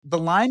the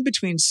line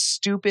between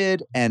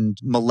stupid and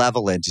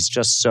malevolent is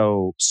just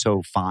so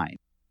fine.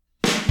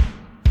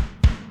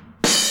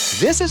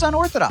 This is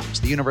Unorthodox,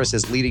 the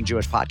universe's leading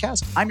Jewish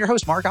podcast. I'm your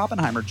host, Mark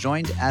Oppenheimer,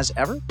 joined as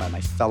ever by my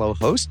fellow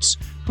hosts,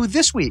 who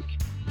this week,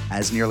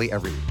 as nearly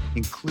every week,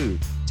 include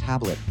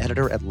Tablet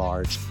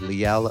Editor-at-Large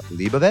Liel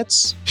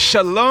Leibovitz.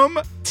 Shalom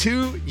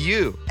to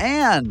you.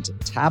 And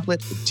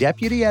Tablet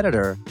Deputy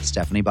Editor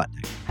Stephanie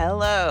Butnick.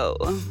 Hello.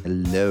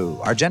 Hello.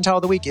 Our Gentile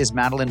of the Week is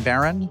Madeline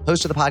Barron,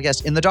 host of the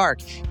podcast In the Dark.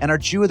 And our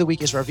Jew of the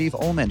Week is Raviv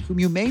Ullman, whom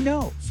you may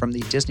know from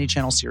the Disney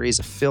Channel series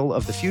Phil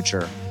of the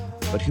Future,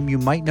 but whom you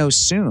might know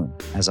soon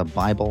as a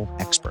Bible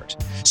expert.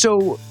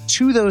 So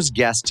to those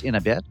guests in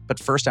a bit, but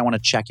first I want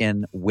to check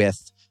in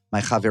with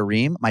my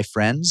chaverim, my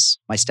friends,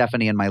 my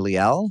Stephanie and my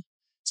Liel.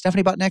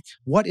 Stephanie Butnick,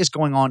 what is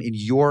going on in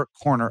your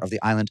corner of the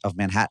island of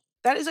Manhattan?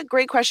 That is a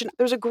great question.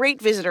 There's a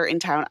great visitor in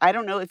town. I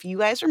don't know if you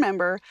guys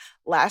remember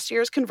last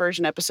year's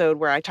conversion episode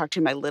where I talked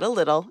to my little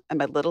and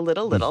my little.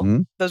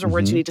 Mm-hmm. Those are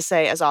words you need to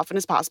say as often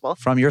as possible.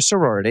 From your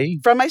sorority.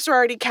 From my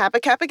sorority, Kappa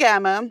Kappa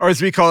Gamma. Or as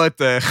we call it,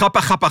 the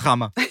Chappa Chappa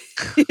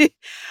Chama.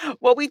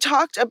 What we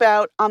talked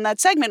about on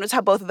that segment was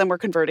how both of them were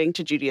converting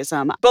to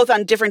Judaism, both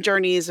on different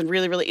journeys and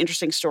really, really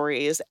interesting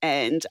stories.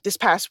 And this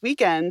past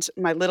weekend,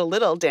 my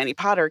little Danny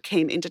Potter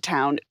came into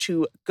town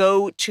to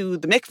go to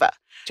the mikveh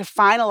to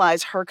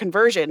finalize her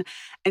conversion.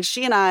 And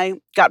she and I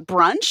got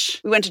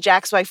brunch. We went to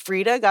Jack's wife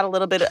Frida, got a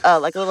little bit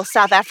like a little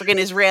South African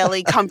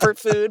Israeli comfort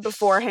food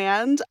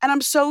beforehand. And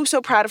I'm so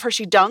proud of her.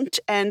 She dunked.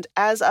 And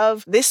as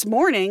of this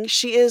morning,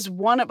 she is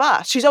one of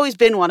us. She's always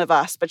been one of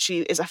us, but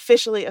she is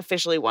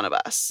officially one of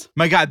us.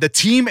 My God, the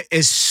team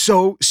is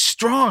so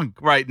strong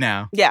right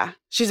now. Yeah,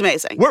 she's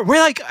amazing. We're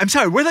like, I'm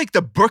sorry, we're like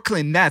the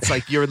Brooklyn Nets.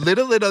 Like you're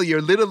little,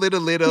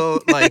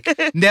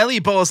 like Nelly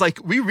Bowles. Like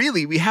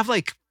we have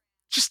like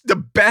just the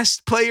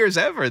best players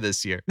ever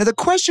this year. Now, the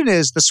question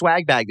is the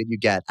swag bag that you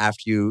get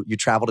after you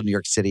travel to New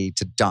York City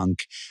to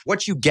dunk.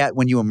 What you get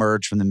when you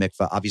emerge from the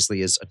mikveh,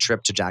 obviously, is a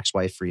trip to Jack's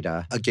wife,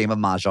 Frida, a game of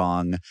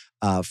mahjong,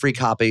 a free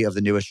copy of the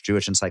newest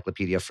Jewish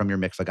encyclopedia from your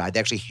mikveh guide. They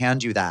actually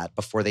hand you that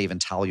before they even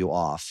towel you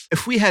off.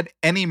 If we had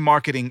any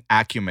marketing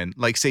acumen,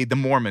 like, say, the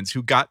Mormons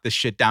who got this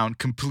shit down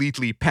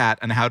completely pat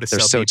on how to They're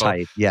sell so people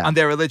tight, yeah. on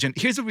their religion,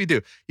 here's what we do.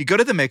 You go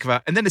to the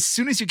mikveh, and then as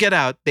soon as you get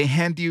out, they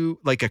hand you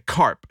like a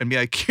carp and be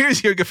like,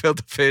 here's your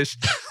gefilte fish.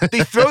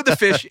 They throw the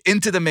fish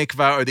into the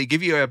mikveh, or they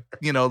give you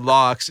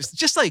lox. It's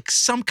just like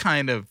some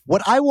kind of...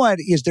 What I want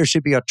is there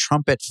should be a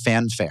trumpet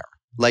fanfare.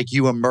 Like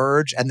you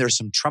emerge and there's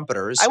some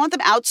trumpeters. I want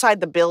them outside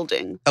the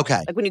building.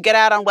 Okay. Like when you get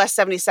out on West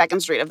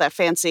 72nd Street of that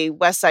fancy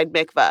West Side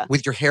mikveh.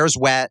 With your hair's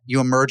wet, you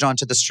emerge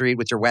onto the street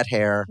with your wet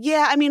hair.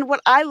 Yeah, I mean,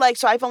 what I like,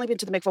 so I've only been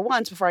to the mikveh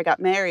once before I got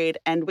married,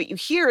 and what you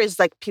hear is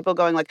like people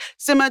going like,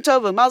 Simcha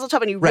Tov, Mazel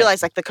Tov, and you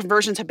realize like the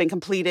conversions have been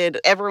completed.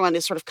 Everyone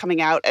is sort of coming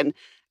out, and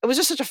it was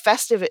just such a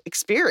festive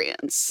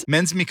experience.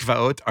 Men's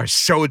mikvaot are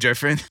so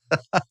different.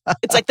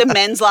 It's like the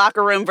men's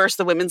locker room versus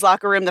the women's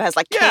locker room that has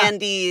like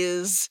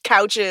candies,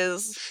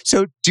 couches.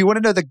 So do you want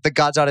to know the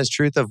God's honest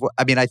truth of,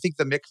 I mean, I think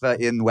the mikveh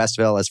in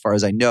Westville, as far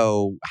as I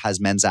know,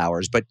 has men's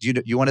hours. But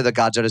you want to know the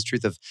God's honest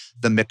truth of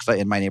the mikveh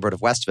in my neighborhood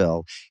of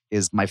Westville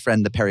is my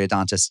friend, the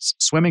periodontist's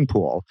swimming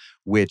pool,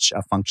 which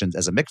functions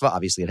as a mikveh.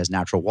 Obviously, it has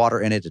natural water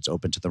in it. It's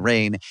open to the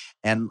rain.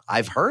 And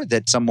I've heard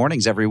that some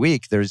mornings every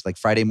week, there's like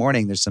Friday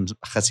morning, there's some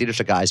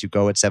Hasidic guys who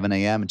go at 7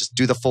 a.m. and just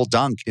do the full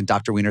dunk in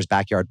Dr. Wiener's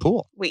backyard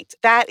pool. Wait,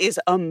 that is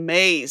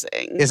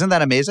amazing. Isn't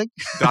that amazing?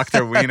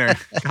 Dr. Wiener,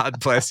 God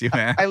bless you,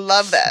 man. I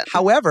love that.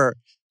 However,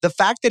 the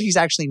fact that he's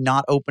actually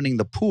not opening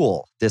the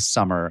pool this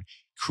summer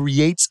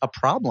creates a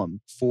problem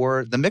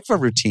for the mikveh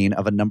routine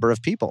of a number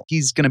of people.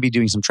 He's going to be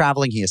doing some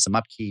traveling. He has some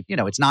upkeep.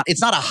 It's not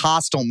a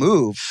hostile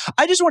move.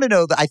 I just want to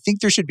know that I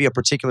think there should be a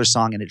particular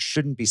song, and it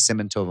shouldn't be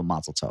Siman Tov and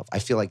Mazel Tov. I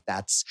feel like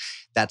that's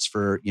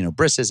for,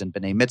 brisses and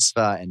b'nai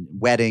mitzvah and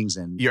weddings.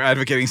 And you're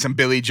advocating some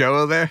Billy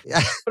Joel there?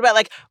 Yeah. What about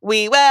like,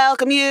 we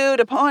welcome you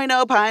to Point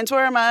O' Pines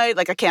where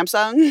like a camp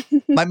song?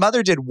 My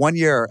mother did 1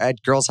 year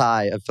at Girls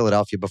High of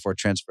Philadelphia before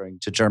transferring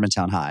to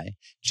Germantown High.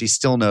 She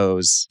still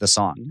knows the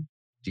song.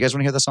 Do you guys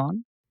want to hear the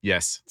song?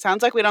 Yes.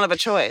 Sounds like we don't have a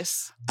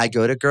choice. I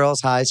go to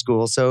girls' high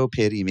school, so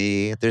pity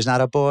me. There's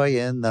not a boy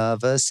in the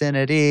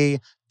vicinity.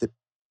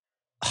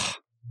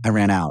 I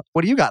ran out.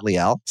 What do you got,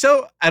 Liel?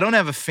 So I don't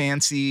have a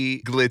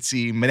fancy,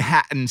 glitzy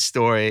Manhattan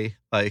story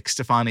like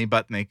Stephanie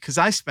Butnick, because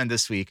I spent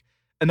this week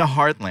in the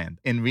heartland,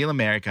 in real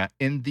America,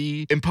 in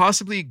the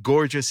impossibly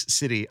gorgeous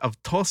city of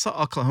Tulsa,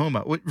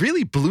 Oklahoma. What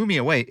really blew me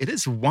away, it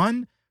is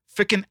one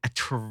freaking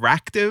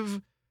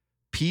attractive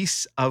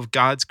piece of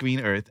God's green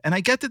earth. And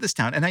I get to this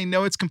town and I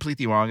know it's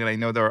completely wrong. And I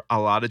know there are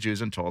a lot of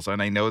Jews in Tulsa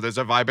and I know there's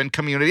a vibrant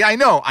community. I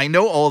know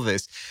all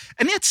this.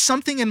 And yet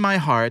something in my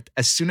heart,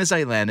 as soon as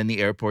I land in the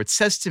airport,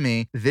 says to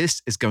me,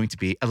 this is going to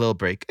be a little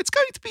break. It's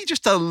going to be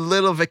just a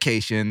little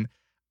vacation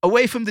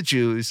away from the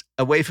Jews,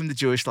 away from the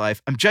Jewish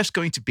life. I'm just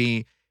going to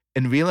be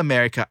in real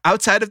America,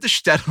 outside of the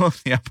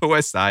shtetl, the Upper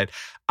West Side.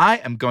 I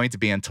am going to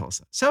be in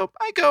Tulsa. So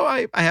I go,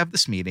 I have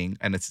this meeting,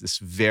 and it's this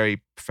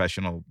very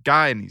professional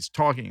guy, and he's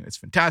talking, and it's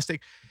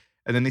fantastic.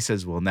 And then he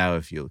says, well, now,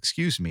 if you'll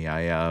excuse me,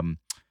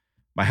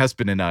 my my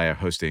husband and I are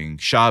hosting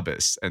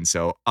Shabbos, and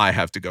so I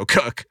have to go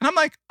cook. And I'm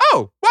like,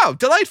 oh, wow,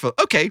 delightful.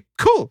 Okay,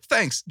 cool.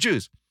 Thanks,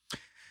 Jews.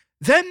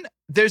 Then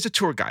there's a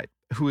tour guide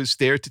who is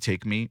there to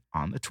take me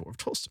on the tour of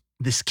Tulsa.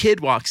 This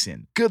kid walks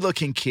in,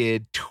 good-looking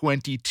kid,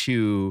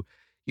 22,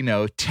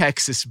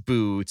 Texas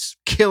boots,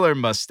 killer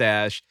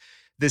mustache,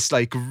 this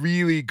like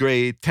really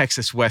great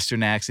Texas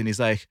Western accent. He's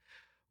like,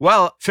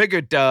 well,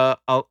 figured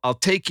I'll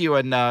take you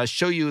and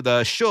show you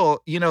the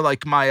shul.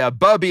 Like my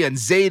Bubby and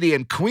Zadie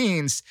and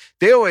Queens,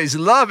 they always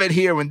love it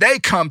here when they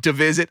come to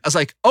visit. I was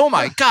like, oh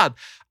my God,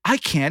 I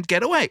can't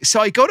get away. So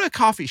I go to a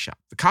coffee shop.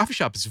 The coffee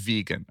shop is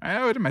vegan. I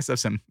order myself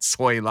some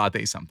soy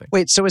latte something.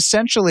 Wait, so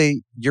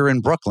essentially you're in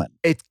Brooklyn.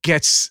 It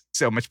gets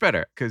so much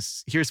better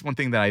because here's one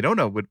thing that I don't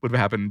know would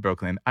happen in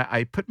Brooklyn.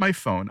 I put my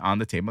phone on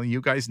the table. You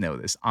guys know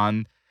this.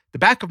 On the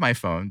back of my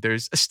phone,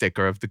 there's a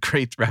sticker of the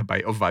great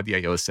Rabbi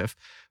Ovadia Yosef,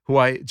 who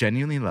I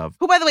genuinely love.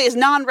 Who, by the way, is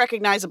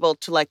non-recognizable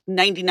to like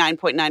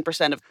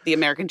 99.9% of the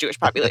American Jewish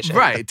population.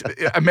 Right.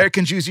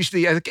 American Jews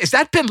usually, is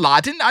that Bin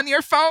Laden on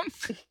your phone?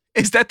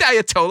 Is that the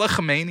Ayatollah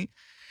Khomeini?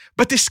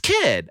 But this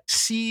kid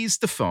sees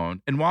the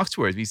phone and walks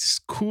towards me. He's this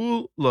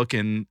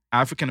cool-looking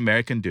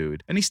African-American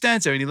dude. And he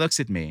stands there and he looks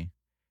at me.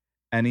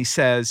 And he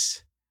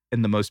says,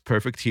 in the most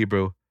perfect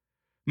Hebrew,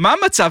 Ma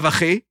matzav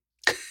achi?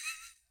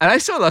 And I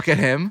still look at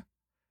him.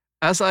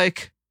 I was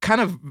like,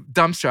 kind of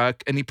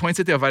dumbstruck. And he points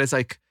at the Ovadia. He's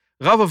like,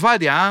 Rav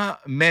Ovadia,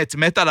 met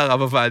ala Rav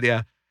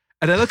Ovadia.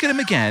 And I look at him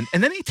again.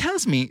 And then he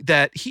tells me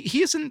that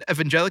he is an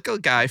evangelical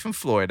guy from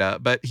Florida,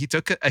 but he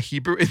took a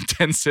Hebrew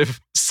intensive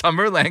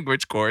summer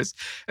language course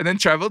and then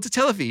traveled to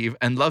Tel Aviv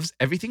and loves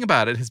everything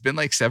about it, has been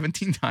like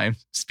 17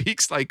 times,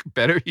 speaks like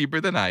better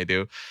Hebrew than I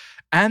do,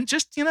 and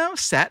just,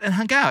 sat and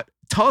hung out.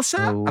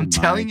 Tulsa, I'm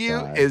telling you,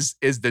 is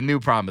the new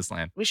promised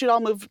land. We should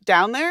all move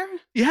down there?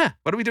 Yeah.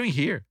 What are we doing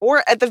here?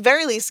 Or at the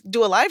very least,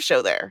 do a live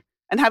show there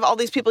and have all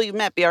these people you've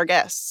met be our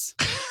guests.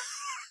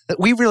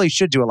 We really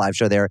should do a live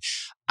show there.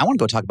 I want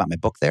to go talk about my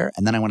book there,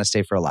 and then I want to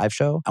stay for a live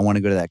show. I want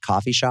to go to that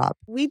coffee shop.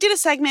 We did a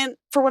segment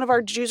for one of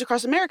our Jews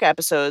Across America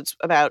episodes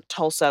about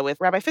Tulsa with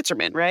Rabbi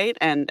Fitzerman, right?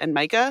 And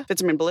Micah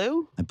Fitzerman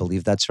Blue. I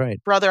believe that's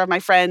right. Brother of my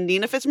friend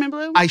Nina Fitzerman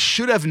Blue. I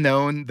should have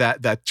known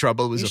that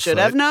trouble was afoot. You should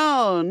have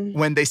known.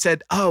 When they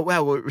said, oh,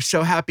 wow, we're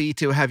so happy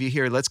to have you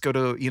here. Let's go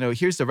to,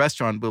 here's the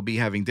restaurant we'll be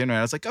having dinner. And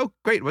I was like, oh,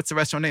 great. What's the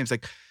restaurant name? It's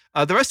like,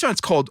 the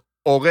restaurant's called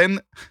Oren.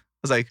 I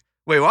was like,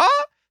 wait, what?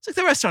 It's like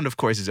the restaurant, of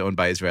course, is owned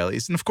by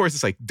Israelis. And of course,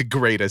 it's like the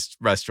greatest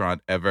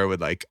restaurant ever with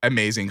like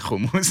amazing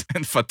hummus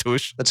and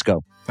fattoush. Let's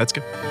go. Let's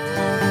go.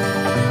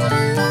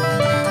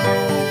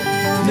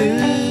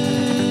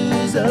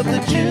 News of the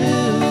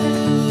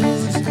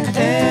Jews.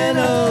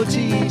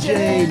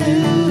 NOTJ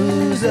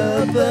News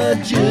of the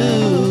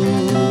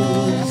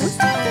Jews.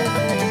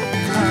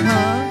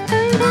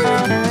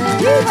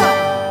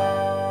 Yeehaw!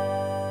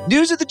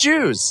 News of the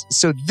Jews.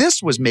 So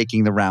this was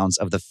making the rounds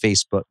of the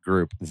Facebook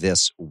group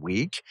this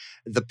week.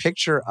 The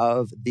picture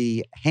of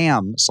the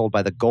ham sold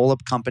by the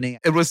Golub Company.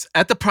 It was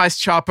at the Price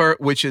Chopper,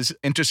 which is,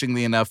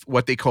 interestingly enough,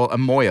 what they call a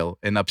moil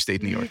in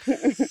upstate New York.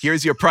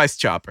 Here's your Price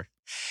Chopper.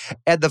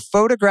 And the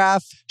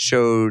photograph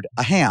showed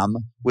a ham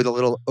with a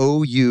little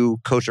OU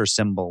kosher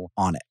symbol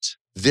on it.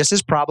 This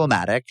is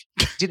problematic.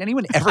 Did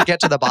anyone ever get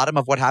to the bottom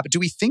of what happened? Do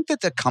we think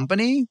that the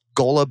company,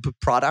 Golub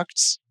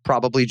Products,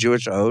 probably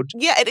Jewish owned?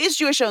 Yeah, it is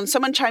Jewish owned.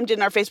 Someone chimed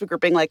in our Facebook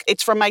group being like,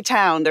 it's from my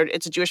town.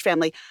 It's a Jewish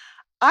family.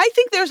 I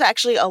think there's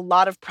actually a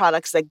lot of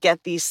products that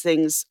get these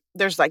things.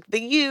 There's like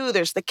the U,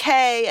 there's the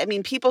K. I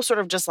mean, people sort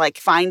of just like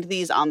find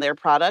these on their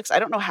products. I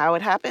don't know how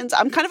it happens.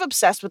 I'm kind of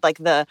obsessed with like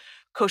the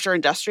kosher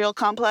industrial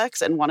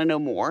complex and want to know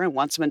more and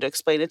want someone to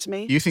explain it to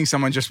me. You think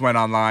someone just went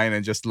online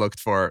and just looked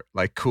for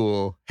like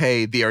cool,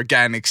 hey, the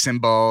organic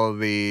symbol,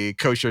 the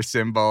kosher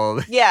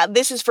symbol. Yeah,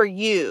 this is for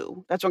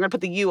you. That's why I'm going to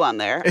put the U on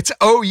there. It's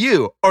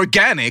OU,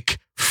 organic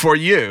for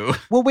you.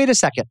 Well, wait a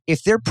second.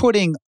 If they're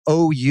putting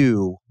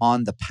OU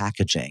on the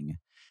packaging,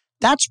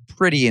 that's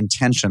pretty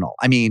intentional.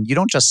 I mean, you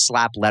don't just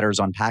slap letters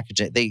on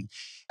packaging.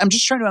 I'm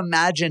just trying to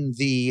imagine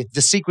the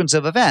sequence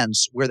of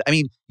events where, I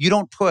mean, you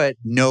don't put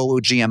no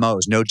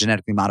GMOs, no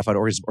genetically modified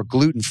organisms, or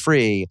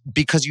gluten-free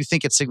because you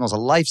think it signals a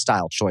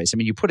lifestyle choice. I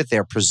mean, you put it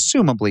there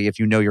presumably if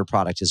you know your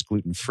product is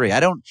gluten-free.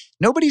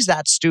 Nobody's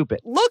that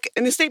stupid. Look,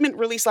 in the statement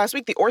released last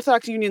week, the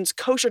Orthodox Union's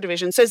kosher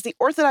division says the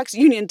Orthodox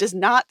Union does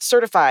not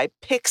certify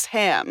Pix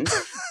ham.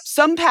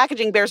 Some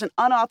packaging bears an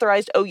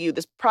unauthorized OU.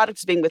 This product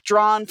is being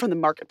withdrawn from the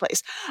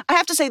marketplace. I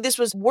have to say this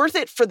was worth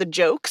it for the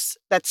jokes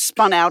that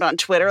spun out on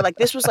Twitter. Like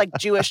this was like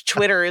Jewish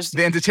Twitters.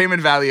 The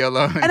entertainment value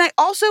alone. And I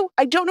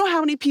don't know how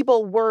many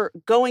people were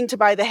going to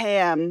buy the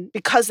ham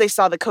because they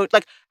saw the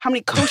like how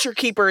many kosher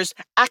keepers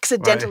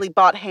accidentally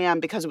bought ham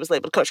because it was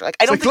labeled kosher. Like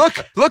I don't think,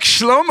 look,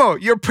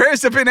 Shlomo, your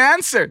prayers have been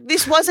answered.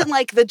 This wasn't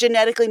like the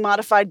genetically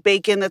modified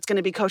bacon that's going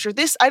to be kosher.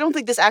 I don't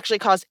think this actually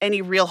caused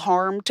any real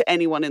harm to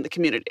anyone in the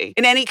community,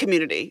 in any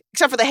community,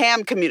 except for the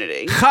ham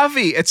community.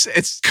 Chavi,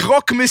 it's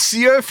croque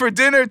monsieur for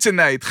dinner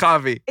tonight,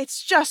 Chavi.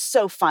 It's just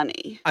so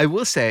funny. I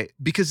will say,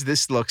 because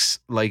this looks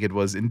like it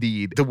was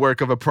indeed the work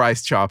of a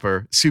Price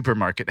Chopper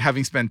supermarket,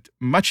 having spent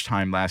much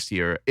time last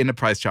year in a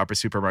Price Chopper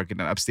supermarket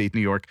in upstate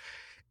New York,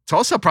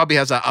 Tulsa probably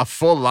has a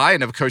full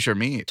line of kosher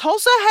meat.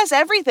 Tulsa has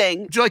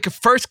everything. Would you like a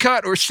first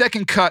cut or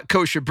second cut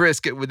kosher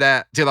brisket with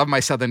that? Do you love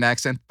my southern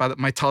accent,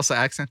 my Tulsa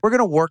accent? We're going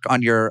to work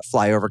on your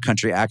flyover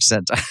country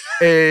accent.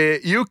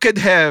 You could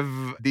have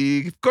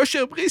the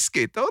kosher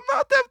brisket or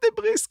not have the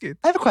brisket.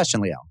 I have a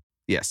question, Leo.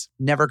 Yes.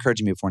 Never occurred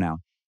to me before now.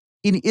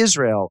 In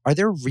Israel, are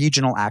there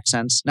regional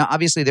accents? Now,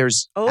 obviously,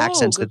 there's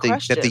accents that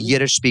the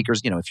Yiddish speakers,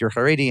 if you're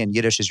Haredi and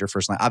Yiddish is your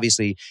first language,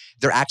 obviously,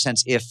 there are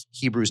accents if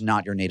Hebrew is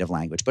not your native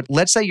language. But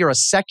let's say you're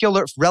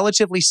a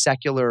relatively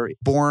secular,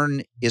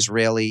 born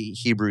Israeli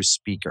Hebrew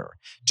speaker.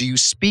 Do you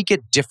speak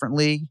it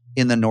differently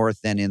in the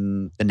north than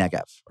in the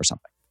Negev or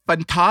something?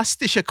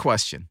 Fantastische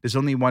question. There's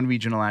only one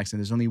regional accent.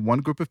 There's only one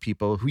group of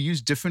people who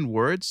use different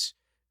words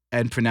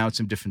and pronounce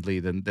them differently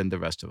than the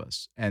rest of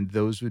us. And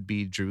those would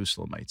be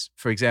Jerusalemites.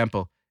 For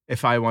example,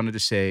 if I wanted to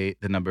say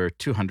the number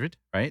 200,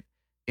 right?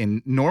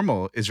 In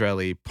normal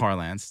Israeli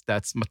parlance,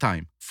 that's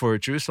matayim. For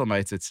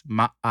Jerusalemites, it's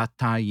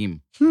ma'atayim.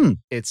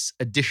 It's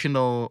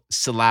additional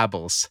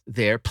syllables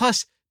there.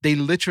 Plus, they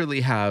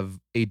literally have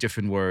a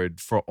different word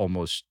for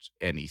almost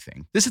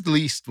anything. This at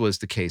least was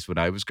the case when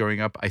I was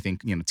growing up. I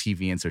think,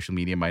 TV and social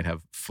media might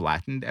have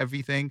flattened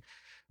everything.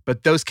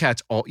 But those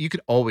cats, you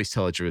could always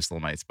tell a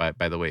Jerusalemites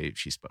by the way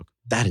she spoke.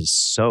 That is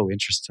so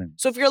interesting.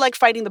 So if you're like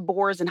fighting the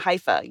Boers in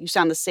Haifa, you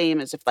sound the same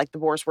as if like the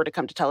Boers were to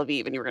come to Tel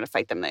Aviv and you were going to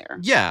fight them there.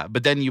 Yeah,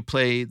 but then you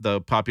play the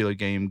popular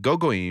game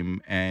Gogoim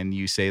and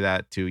you say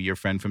that to your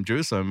friend from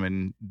Jerusalem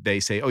and they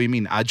say, oh, you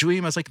mean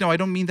Ajuim? I was like, no, I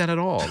don't mean that at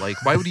all.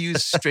 Like, why would you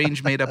use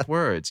strange made up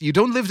words? You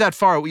don't live that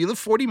far. You live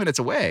 40 minutes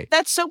away.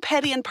 That's so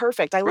petty and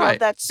perfect. I love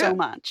that so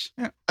much.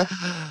 Yeah.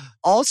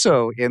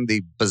 Also, in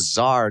the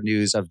bizarre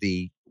news of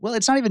well,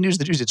 it's not even news of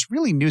the Jews. It's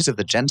really news of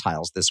the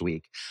Gentiles this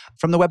week.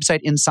 From the website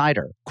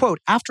Insider, quote,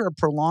 after a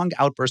prolonged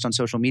outburst on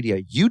social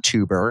media,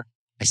 YouTuber,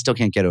 I still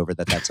can't get over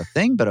that that's a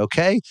thing, but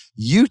okay,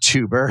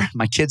 YouTuber,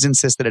 my kids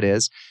insist that it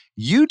is,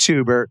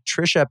 YouTuber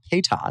Trisha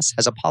Paytas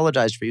has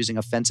apologized for using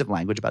offensive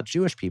language about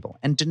Jewish people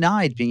and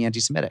denied being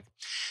anti-Semitic.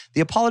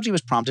 The apology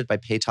was prompted by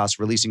Paytas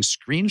releasing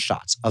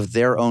screenshots of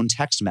their own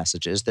text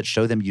messages that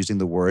show them using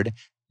the word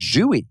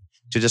Jewy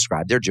to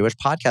describe their Jewish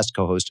podcast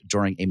co-host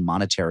during a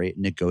monetary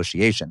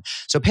negotiation.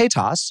 So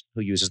Paytas, who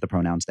uses the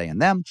pronouns they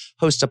and them,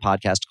 hosts a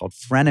podcast called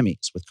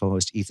Frenemies with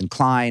co-host Ethan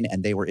Klein,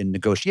 and they were in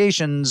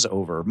negotiations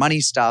over money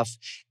stuff,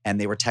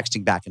 and they were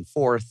texting back and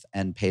forth,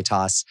 and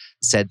Paytas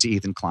said to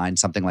Ethan Klein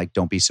something like,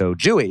 don't be so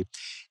Jewy.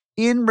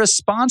 In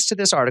response to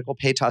this article,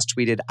 Paytas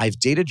tweeted, I've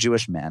dated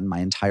Jewish men my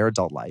entire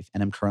adult life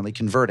and am currently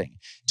converting.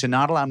 To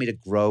not allow me to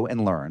grow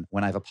and learn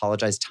when I've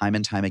apologized time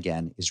and time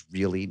again is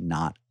really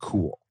not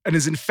cool. And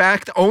is in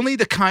fact only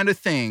the kind of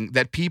thing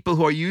that people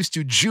who are used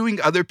to Jewing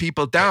other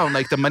people down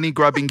like the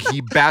money-grubbing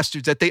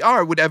bastards that they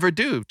are would ever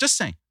do. Just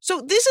saying.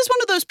 So this is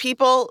one of those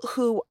people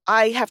who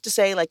I have to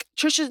say, like,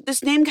 Trisha,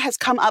 this name has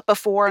come up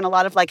before, and a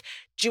lot of like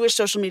Jewish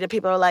social media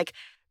people are like,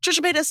 Trisha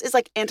Paytas is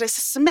like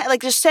anti-Semitic,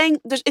 like just saying,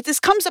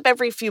 this comes up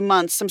every few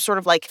months, some sort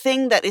of like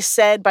thing that is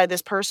said by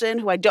this person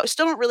who I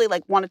still don't really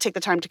like want to take the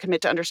time to commit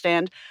to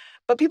understand,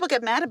 but people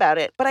get mad about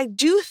it. But I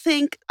do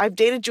think I've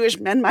dated Jewish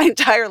men my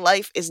entire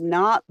life is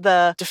not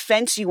the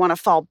defense you want to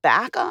fall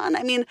back on.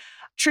 I mean,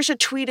 Trisha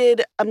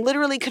tweeted, I'm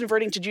literally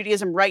converting to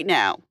Judaism right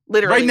now.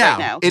 Literally right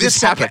now. It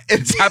is happening.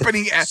 It's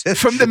happening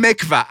from the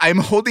mikvah. I'm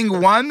holding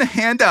one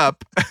hand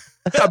up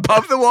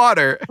above the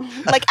water.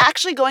 Like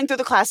actually going through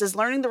the classes,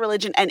 learning the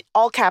religion, and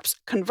all caps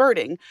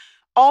converting.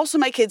 Also,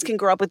 my kids can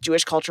grow up with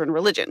Jewish culture and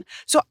religion.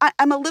 So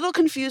I'm a little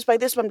confused by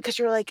this one because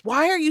you're like,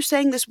 why are you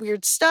saying this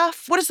weird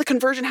stuff? What does the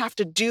conversion have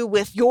to do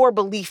with your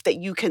belief that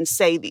you can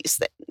say these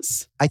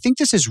things? I think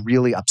this is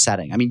really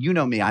upsetting. I mean, you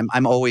know me,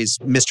 I'm always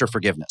Mr.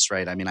 Forgiveness,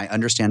 right? I mean, I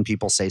understand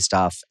people say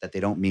stuff that they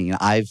don't mean.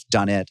 I've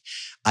done it.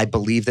 I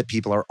believe that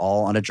people are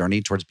all on a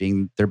journey towards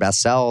being their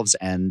best selves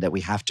and that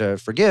we have to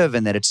forgive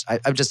and that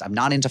I'm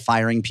not into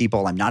firing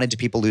people. I'm not into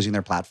people losing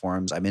their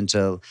platforms. I'm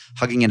into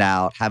hugging it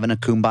out, having a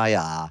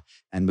kumbaya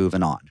and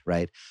moving on,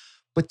 right?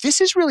 But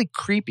this is really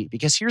creepy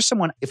because here's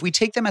someone, if we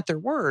take them at their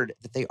word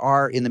that they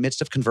are in the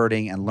midst of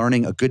converting and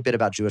learning a good bit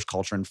about Jewish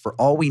culture, and for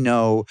all we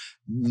know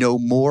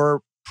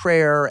more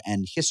prayer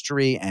and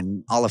history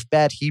and Aleph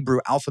Bet,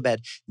 Hebrew alphabet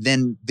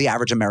than the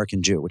average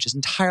American Jew, which is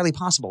entirely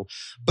possible,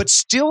 but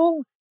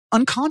still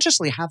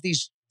unconsciously have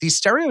these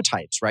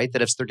stereotypes, right?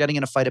 That if they're getting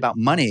in a fight about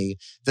money,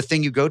 the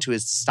thing you go to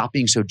is stop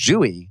being so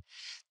Jewy.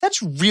 That's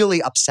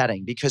really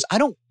upsetting because I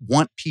don't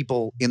want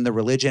people in the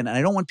religion and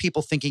I don't want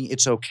people thinking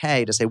it's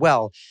okay to say,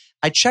 well,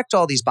 I checked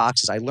all these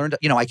boxes. I learned,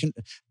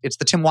 it's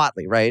the Tim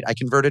Watley, right? I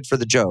converted for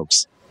the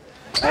jokes.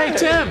 Hey,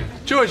 Tim.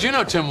 George, you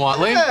know Tim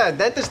Watley. Yeah,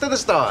 dentist of the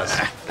stars.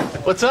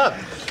 What's up?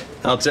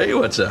 I'll tell you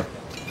what's up.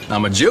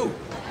 I'm a Jew.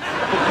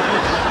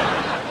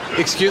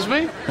 Excuse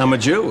me? I'm a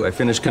Jew. I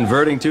finished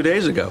converting 2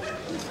 days ago.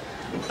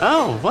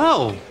 Oh,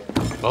 well,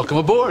 welcome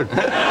aboard.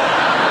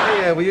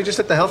 Hey, were you just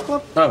at the health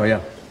club? Oh,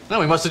 yeah. No,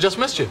 we must have just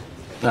missed you.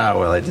 Ah,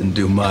 well, I didn't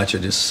do much. I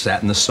just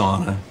sat in the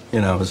sauna. It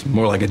was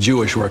more like a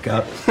Jewish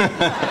workout.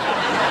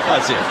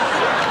 That's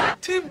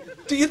it. Tim,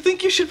 do you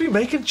think you should be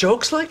making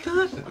jokes like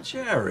that?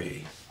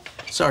 Jerry,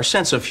 It's our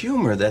sense of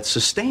humor that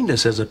sustained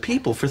us as a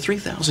people for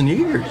 3,000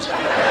 years.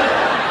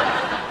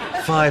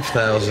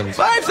 5,000.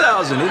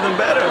 5,000, even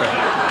better.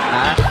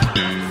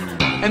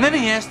 And then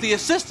he asked the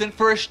assistant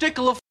for a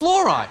shtickle of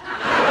fluoride.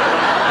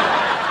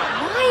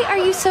 Why are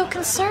you so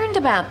concerned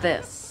about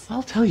this?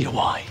 I'll tell you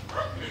why.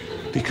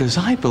 Because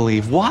I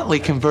believe Watley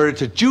converted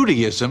to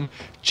Judaism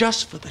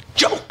just for the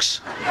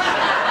jokes.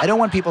 I don't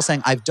want people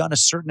saying, I've done a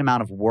certain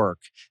amount of work,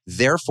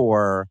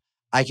 therefore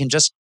I can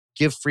just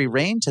give free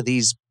rein to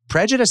these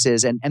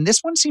prejudices. And this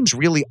one seems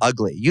really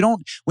ugly.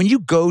 When you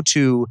go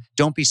to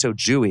Don't Be So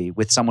Jewy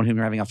with someone who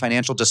you're having a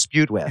financial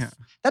dispute with,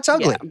 that's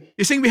ugly. Yeah.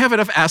 You're saying we have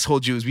enough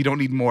asshole Jews. We don't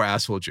need more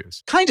asshole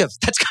Jews. Kind of.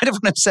 That's kind of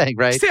what I'm saying,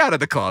 right? Stay out of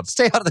the club.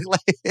 Stay out of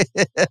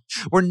the...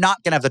 We're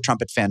not going to have the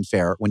trumpet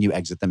fanfare when you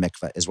exit the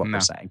mikveh, is what we're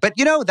saying. But,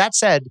 that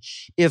said,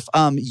 if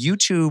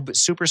YouTube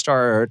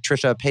superstar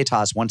Trisha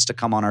Paytas wants to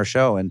come on our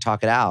show and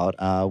talk it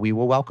out, we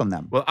will welcome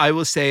them. Well, I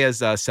will say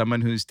as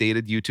someone who's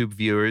dated YouTube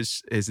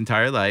viewers his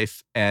entire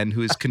life and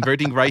who's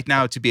converting right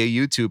now to be a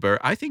YouTuber,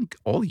 I think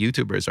all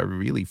YouTubers are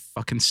really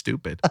fucking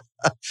stupid.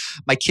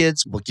 My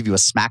kids will give you a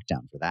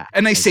smackdown for that.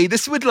 And I say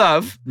this with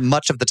love.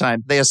 Much of the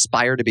time, they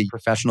aspire to be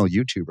professional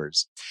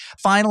YouTubers.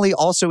 Finally,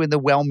 also in the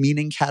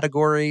well-meaning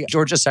category,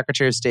 Georgia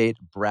Secretary of State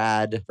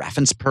Brad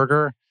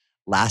Raffensperger,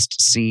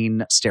 last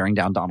seen staring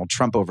down Donald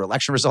Trump over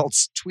election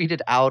results,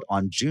 tweeted out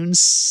on June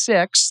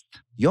 6th,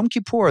 Yom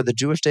Kippur, the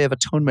Jewish Day of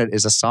Atonement,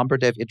 is a somber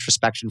day of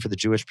introspection for the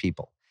Jewish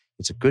people.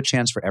 It's a good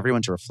chance for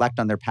everyone to reflect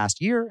on their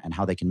past year and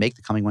how they can make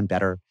the coming one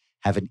better.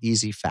 Have an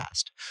easy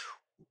fast.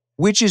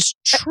 Which is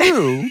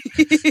true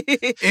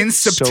in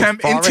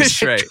September, in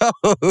Tishrei,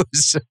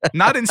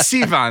 not in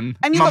Sivan.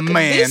 I mean, my look,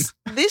 man.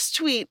 This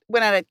tweet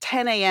went out at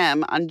 10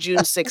 a.m. on June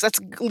 6th. That's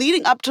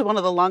leading up to one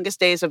of the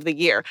longest days of the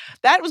year.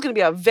 That was going to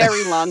be a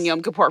very long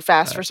Yom Kippur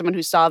fast for someone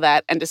who saw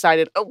that and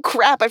decided, oh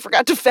crap, I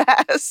forgot to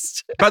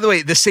fast. By the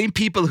way, the same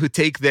people who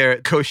take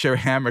their kosher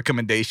ham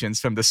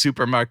recommendations from the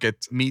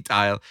supermarket meat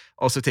aisle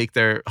also take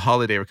their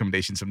holiday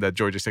recommendations from the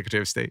Georgia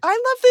Secretary of State. I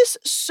love this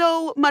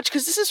so much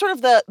because this is sort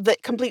of the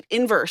complete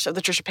inverse of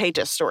the Trisha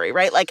Paytas story,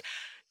 right? Like,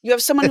 you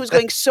have someone who's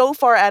going so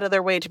far out of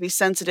their way to be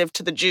sensitive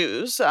to the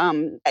Jews,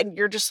 and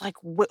you're just like,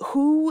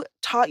 who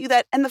taught you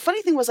that? And the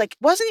funny thing was, like,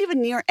 wasn't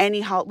even near any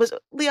holiday.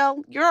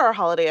 Liel, you're our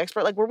holiday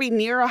expert. Like, were we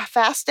near a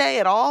fast day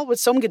at all? Was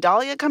Tzom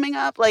Gedalia coming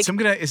up? Like, Tzom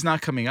Gedalia is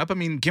not coming up. I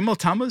mean, Gimel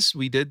Tammuz,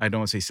 we did, I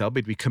don't want to say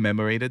celebrate, we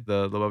commemorated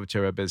the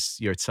Lubavitcher Rebbe's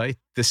Yortzeit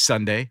this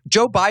Sunday.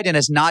 Joe Biden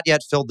has not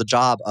yet filled the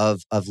job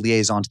of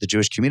liaison to the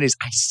Jewish communities.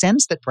 I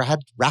sense that Brad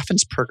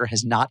Raffensperger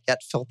has not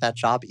yet filled that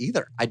job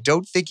either. I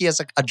don't think he has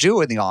a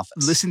Jew in the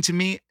office. Listen to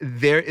me.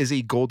 There is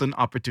a golden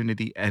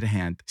opportunity at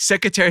hand.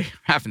 Secretary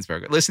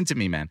Raffensperger, listen to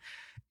me, man.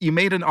 You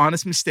made an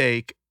honest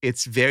mistake.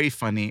 It's very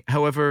funny.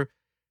 However,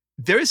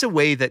 there is a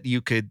way that you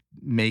could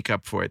make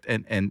up for it,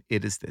 and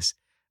it is this.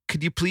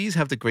 Could you please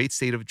have the great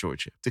state of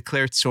Georgia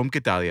declare Tzom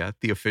Gedalia,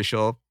 the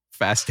official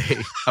fast day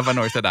of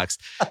Unorthodox,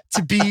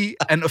 to be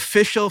an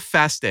official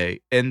fast day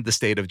in the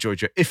state of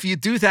Georgia? If you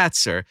do that,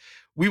 sir,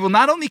 we will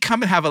not only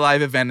come and have a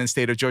live event in the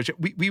state of Georgia,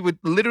 we would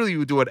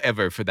literally do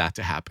whatever for that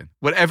to happen.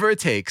 Whatever it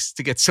takes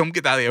to get Tzom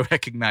Gedalia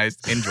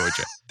recognized in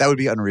Georgia. That would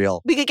be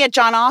unreal. we could get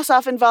John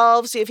Ossoff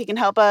involved, see if he can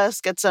help us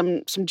get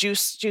some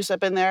juice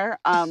up in there.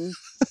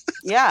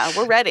 Yeah,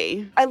 we're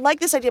ready. I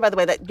like this idea, by the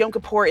way, that Yom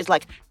Kippur is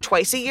like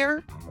twice a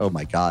year. Oh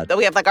my God. That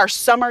we have like our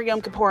summer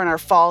Yom Kippur and our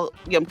fall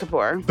Yom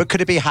Kippur. But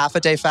could it be half a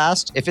day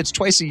fast? If it's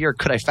twice a year,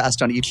 could I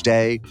fast on each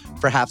day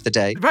for half the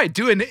day? Right,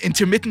 do an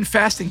intermittent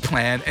fasting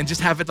plan and just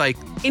have it like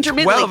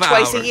Intermittently, 12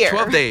 twice a hours, year.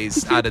 12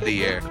 days out of the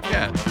year.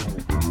 Yeah.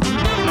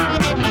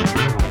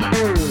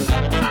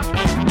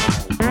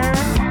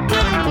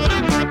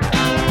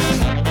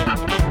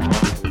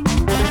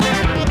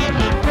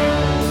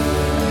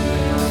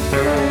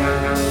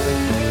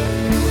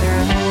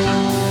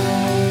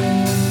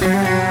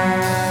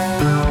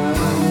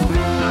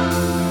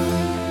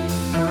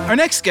 Our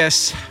next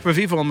guest,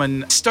 Raviv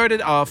Ullman,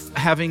 started off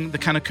having the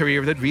kind of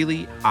career that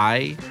really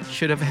I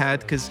should have had,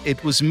 because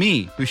it was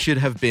me who should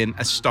have been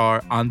a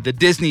star on the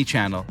Disney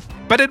Channel.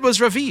 But it was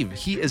Raviv.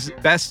 He is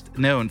best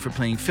known for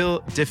playing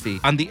Phil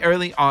Diffie on the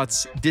early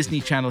aughts Disney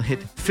Channel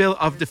hit Phil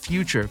of the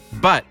Future.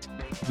 But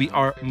we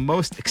are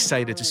most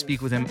excited to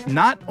speak with him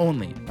not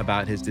only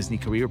about his Disney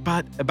career,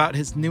 but about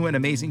his new and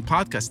amazing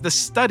podcast, The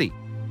Study,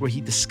 where he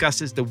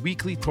discusses the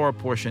weekly Torah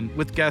portion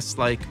with guests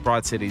like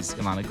Broad City's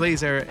Ilana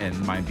Glazer and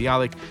Mayim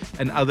Bialik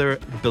and other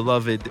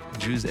beloved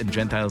Jews and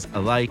Gentiles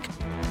alike.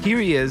 Here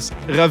he is,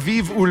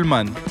 Raviv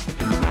Ullman.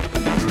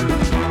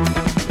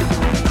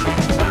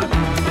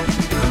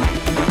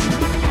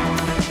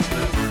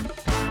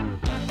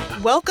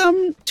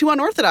 Welcome to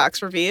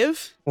Unorthodox,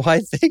 Raviv. Why,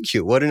 thank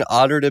you. What an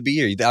honor to be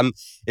here.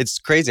 It's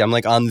crazy. I'm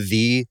like on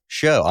the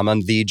show. I'm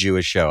on the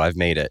Jewish show. I've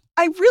made it.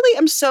 I really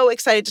am so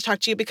excited to talk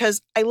to you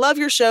because I love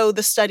your show,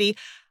 The Study.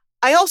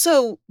 I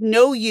also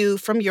know you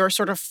from your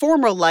sort of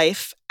former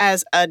life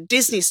as a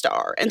Disney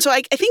star. And so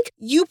I think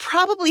you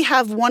probably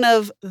have one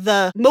of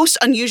the most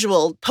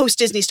unusual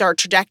post-Disney star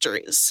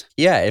trajectories.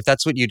 Yeah, if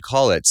that's what you'd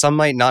call it. Some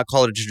might not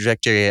call it a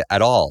trajectory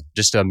at all,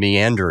 just a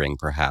meandering,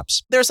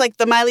 perhaps. There's like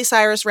the Miley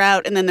Cyrus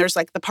route, and then there's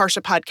like the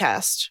Parsha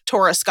podcast,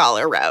 Torah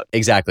scholar route.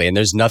 Exactly, and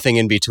there's nothing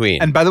in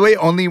between. And by the way,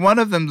 only one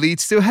of them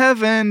leads to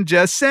heaven.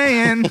 Just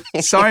saying.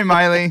 Sorry,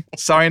 Miley.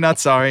 Sorry, not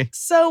sorry.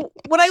 So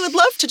what I would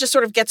love to just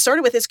sort of get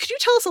started with is, could you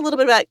tell us a little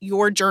bit about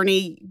your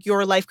journey,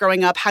 your life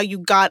growing up, how you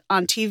got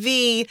on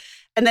TV,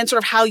 and then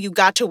sort of how you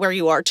got to where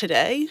you are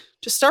today?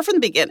 Just start from the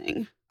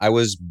beginning. I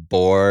was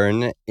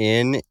born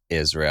in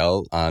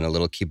Israel on a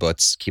little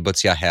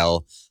kibbutz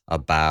Yahel,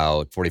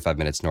 about 45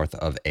 minutes north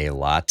of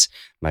Eilat.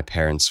 My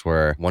parents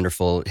were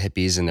wonderful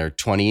hippies in their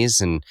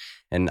 20s,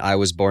 and I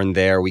was born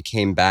there. We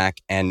came back,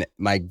 and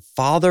my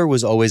father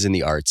was always in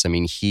the arts. I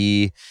mean,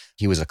 he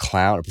was a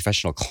clown, a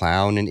professional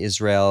clown in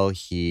Israel.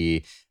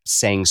 He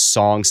sang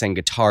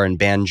guitar and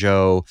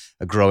banjo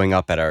growing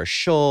up at our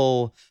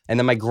shul. And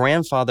then my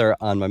grandfather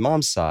on my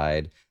mom's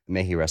side,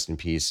 may he rest in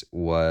peace,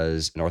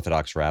 was an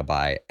Orthodox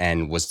rabbi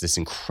and was this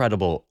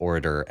incredible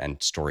orator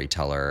and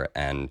storyteller.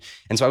 And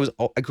so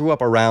I grew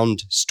up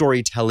around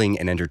storytelling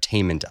and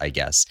entertainment, I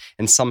guess.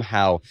 And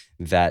somehow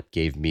that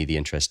gave me the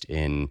interest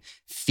in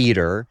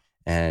theater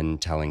and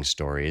telling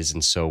stories.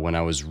 And so when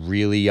I was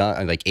really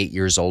young, like 8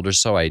 years old or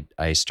so,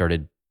 I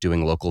started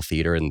doing local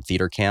theater and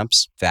theater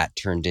camps. That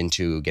turned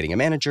into getting a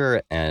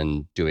manager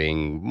and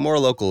doing more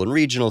local and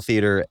regional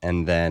theater.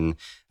 And then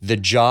the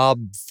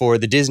job for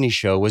the Disney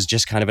show was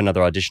just kind of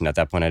another audition. At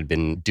that point, I'd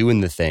been doing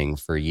the thing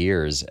for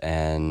years.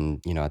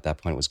 And, at that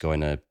point was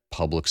going to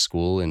public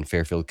school in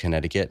Fairfield,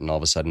 Connecticut. And all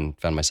of a sudden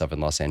found myself in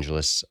Los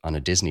Angeles on a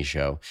Disney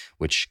show,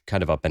 which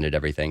kind of upended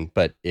everything,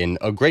 but in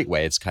a great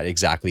way. It's kind of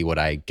exactly what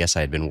I guess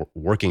I had been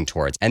working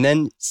towards. And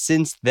then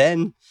since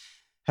then,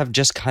 have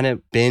just kind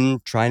of been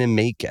trying to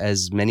make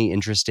as many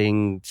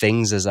interesting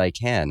things as I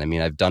can. I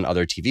mean, I've done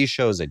other TV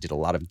shows. I did a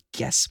lot of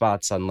guest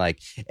spots on like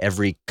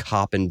every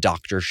cop and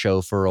doctor show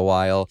for a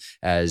while,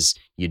 as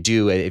you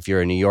do. If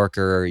you're a New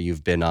Yorker,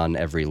 you've been on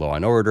every Law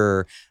and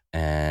Order.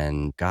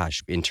 And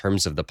gosh, in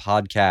terms of the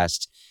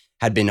podcast,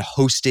 had been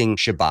hosting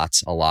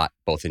Shabbats a lot,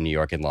 both in New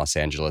York and Los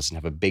Angeles, and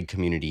have a big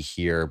community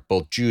here,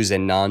 both Jews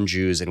and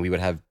non-Jews. And we would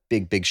have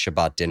big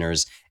Shabbat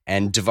dinners.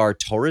 And Devar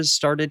Torahs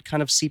started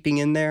kind of seeping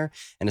in there.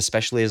 And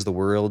especially as the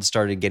world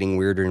started getting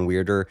weirder and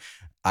weirder,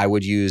 I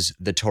would use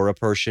the Torah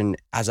portion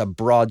as a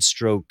broad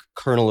stroke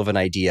kernel of an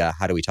idea.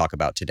 How do we talk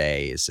about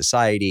today's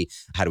society?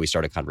 How do we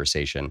start a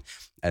conversation?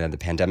 And then the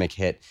pandemic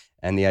hit.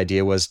 And the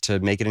idea was to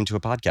make it into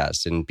a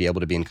podcast and be able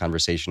to be in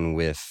conversation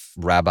with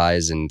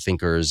rabbis and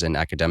thinkers and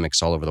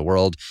academics all over the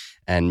world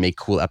and make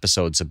cool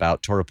episodes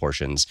about Torah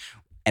portions.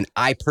 And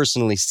I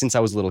personally, since I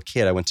was a little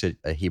kid, I went to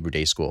a Hebrew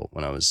day school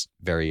when I was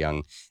very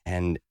young.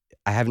 And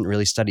I haven't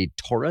really studied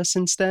Torah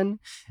since then.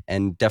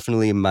 And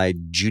definitely my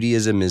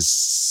Judaism is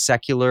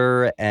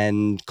secular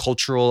and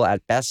cultural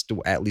at best,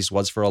 at least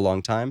was for a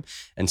long time.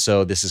 And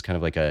so this is kind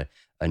of like a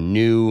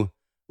new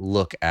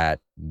look at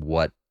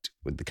what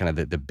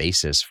the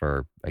basis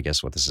for, I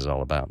guess, what this is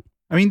all about.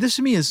 I mean, this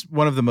to me is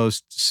one of the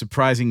most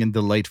surprising and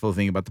delightful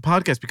thing about the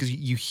podcast, because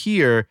you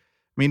hear,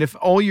 I mean, if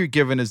all you're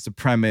given is the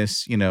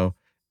premise,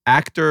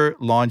 actor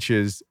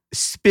launches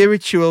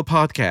spiritual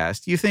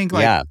podcast, you think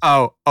like,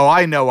 oh,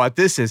 I know what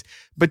this is.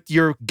 But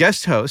your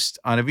guest host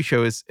on every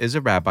show is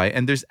a rabbi,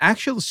 and there's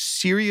actual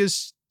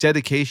serious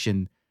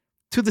dedication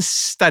to the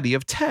study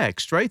of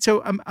text, right?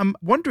 So I'm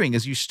wondering,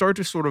 as you start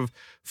to sort of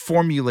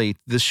formulate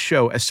this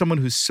show as someone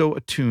who's so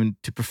attuned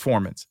to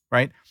performance,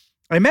 right?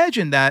 I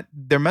imagine that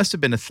there must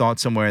have been a thought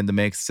somewhere in the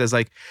mix that says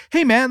like,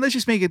 hey man, let's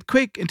just make it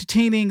quick,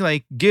 entertaining,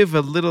 like give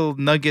a little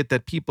nugget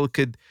that people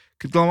could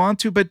go on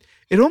to. But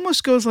it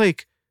almost goes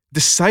like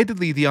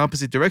decidedly the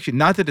opposite direction.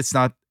 Not that it's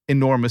not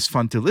enormous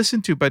fun to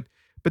listen to, but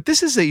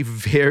this is a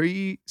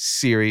very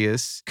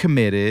serious,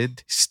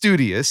 committed,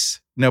 studious,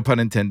 no pun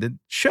intended,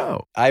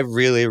 show. I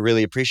really,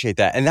 really appreciate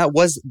that. And that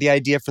was the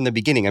idea from the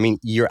beginning. I mean,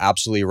 you're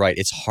absolutely right.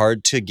 It's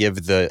hard to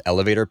give the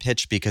elevator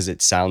pitch because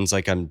it sounds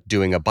like I'm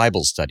doing a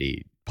Bible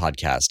study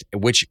podcast,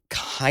 which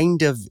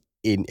kind of,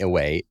 in a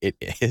way, it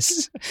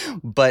is,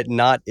 but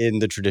not in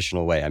the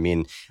traditional way. I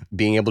mean,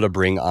 being able to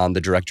bring on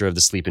the director of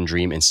the Sleep and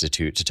Dream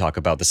Institute to talk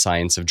about the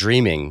science of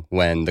dreaming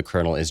when the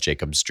kernel is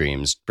Jacob's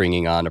dreams,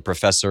 bringing on a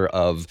professor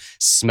of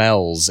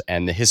smells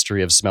and the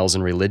history of smells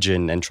and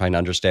religion and trying to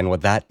understand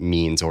what that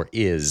means or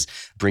is,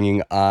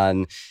 bringing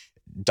on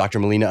Dr.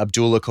 Melina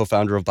Abdullah,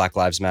 co-founder of Black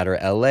Lives Matter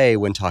LA,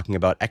 when talking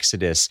about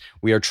Exodus.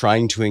 We are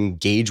trying to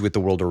engage with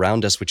the world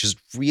around us, which is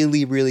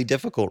really, really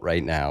difficult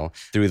right now,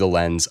 through the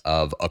lens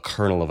of a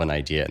kernel of an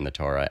idea in the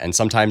Torah. And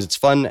sometimes it's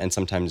fun and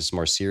sometimes it's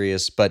more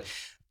serious. But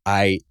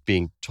I,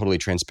 being totally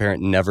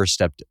transparent, never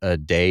stepped a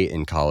day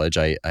in college.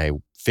 I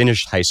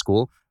finished high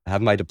school, I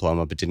have my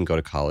diploma, but didn't go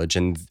to college.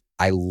 And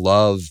I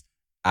love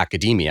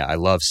academia. I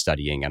love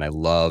studying and I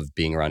love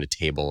being around a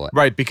table.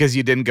 Right, because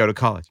you didn't go to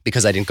college.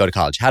 Because I didn't go to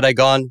college. Had I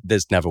gone,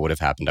 this never would have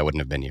happened. I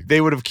wouldn't have been here.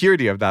 They would have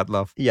cured you of that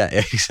love. Yeah,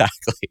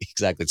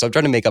 exactly. So I'm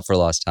trying to make up for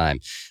lost time.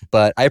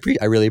 But I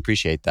really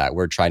appreciate that.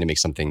 We're trying to make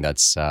something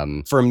that's,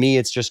 for me,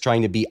 it's just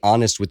trying to be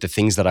honest with the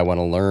things that I want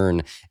to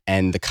learn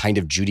and the kind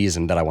of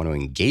Judaism that I want to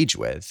engage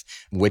with,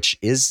 which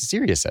is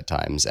serious at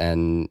times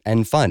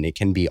and fun. It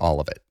can be all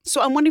of it.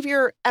 So on one of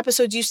your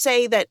episodes, you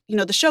say that,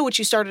 the show, which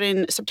you started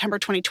in September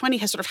 2020,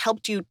 has sort of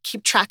helped you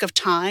keep track of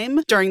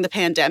time during the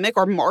pandemic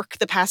or mark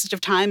the passage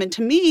of time. And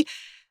to me,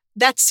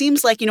 that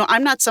seems like,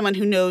 I'm not someone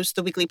who knows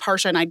the weekly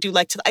Parsha, and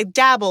I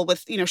dabble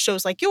with,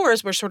 shows like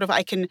yours where sort of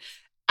I can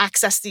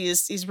access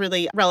these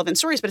really relevant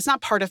stories, but it's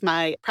not part of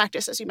my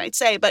practice, as you might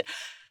say. But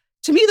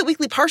to me, the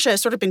weekly Parsha has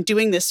sort of been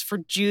doing this for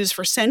Jews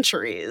for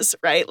centuries,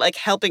 right? Like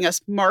helping us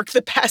mark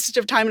the passage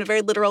of time in a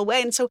very literal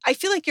way. And so I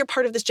feel like you're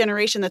part of this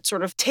generation that's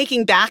sort of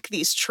taking back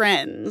these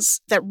trends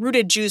that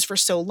rooted Jews for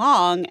so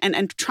long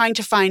and trying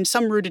to find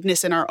some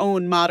rootedness in our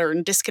own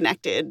modern,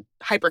 disconnected,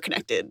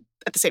 hyper-connected,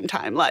 at the same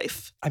time,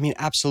 life. I mean,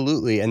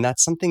 absolutely. And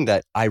that's something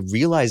that I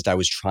realized I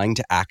was trying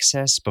to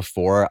access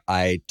before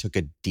I took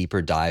a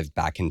deeper dive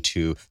back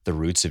into the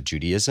roots of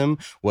Judaism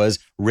was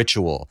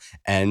ritual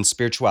and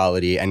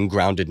spirituality and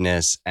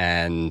groundedness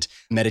and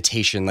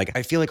meditation. Like,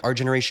 I feel like our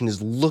generation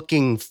is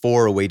looking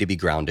for a way to be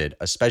grounded,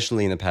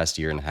 especially in the past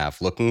year and a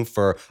half, looking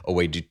for a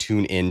way to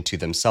tune into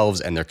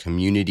themselves and their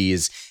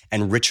communities.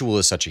 And ritual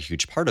is such a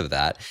huge part of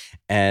that.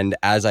 And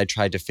as I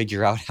tried to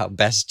figure out how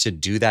best to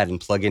do that and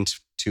plug into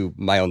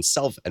my own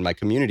self and my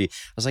community,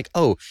 I was like,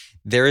 oh,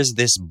 there is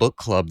this book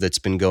club that's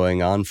been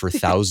going on for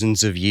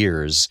thousands of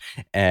years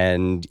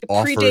and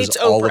offers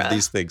all of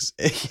these things.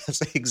 Yes,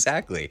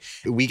 exactly.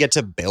 We get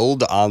to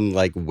build on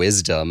like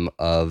wisdom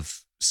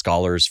of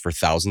scholars for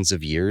thousands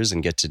of years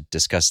and get to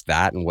discuss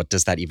that and what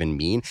does that even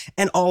mean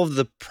and all of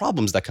the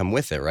problems that come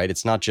with it, right?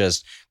 It's not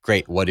just,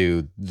 great, what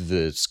do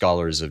the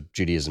scholars of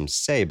Judaism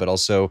say, but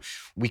also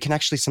we can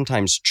actually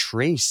sometimes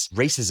trace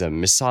racism,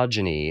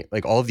 misogyny,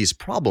 like all of these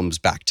problems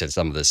back to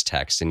some of this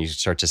text. And you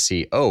start to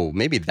see, oh,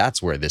 maybe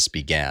that's where this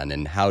began.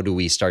 And how do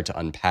we start to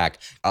unpack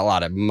a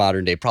lot of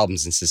modern day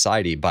problems in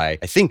society by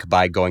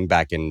going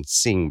back and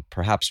seeing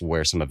perhaps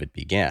where some of it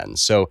began.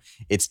 So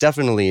it's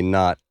definitely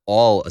not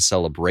all a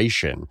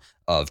celebration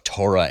of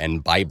Torah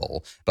and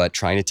Bible, but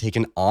trying to take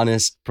an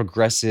honest,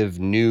 progressive,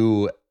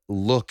 new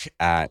look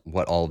at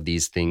what all of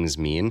these things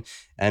mean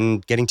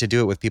and getting to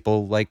do it with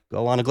people like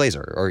Alana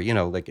Glazer or,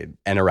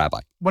 and a rabbi.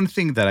 One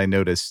thing that I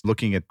noticed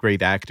looking at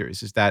great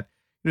actors is that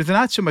they're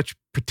not so much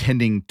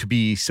pretending to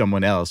be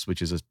someone else,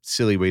 which is a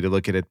silly way to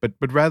look at it, but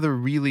rather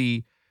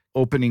really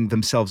opening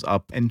themselves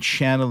up and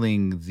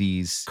channeling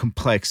these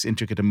complex,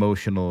 intricate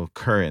emotional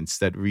currents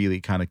that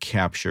really kind of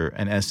capture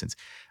an essence.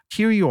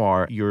 Here you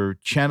are, you're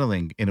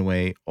channeling, in a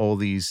way, all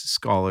these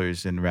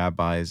scholars and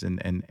rabbis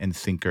and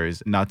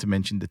thinkers, not to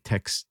mention the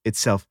text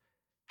itself.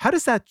 How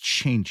does that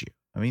change you?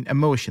 I mean,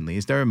 emotionally,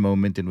 is there a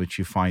moment in which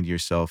you find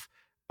yourself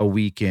a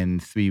week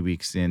in, 3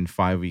 weeks in,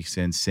 5 weeks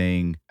in,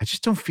 saying, I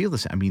just don't feel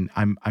this? I mean,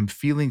 I'm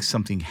feeling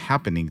something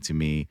happening to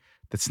me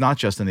that's not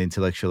just on the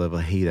intellectual level.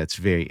 Hey, that's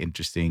very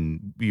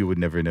interesting. You would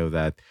never know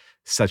that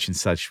such and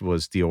such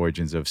was the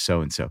origins of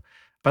so-and-so.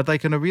 But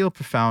like on a real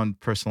profound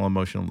personal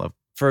emotional level.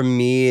 For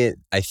me,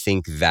 I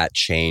think that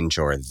change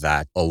or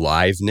that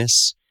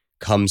aliveness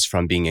comes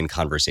from being in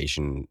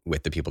conversation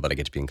with the people that I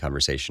get to be in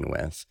conversation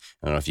with.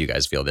 I don't know if you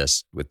guys feel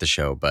this with the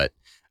show, but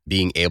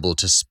being able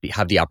to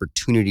have the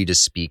opportunity to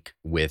speak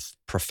with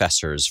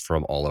professors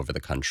from all over the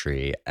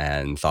country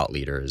and thought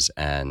leaders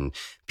and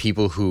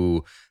people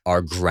who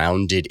are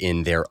grounded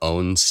in their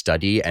own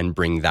study and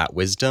bring that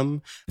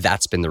wisdom.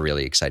 That's been the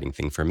really exciting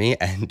thing for me.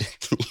 And,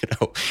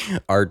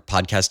 our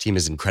podcast team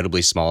is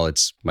incredibly small.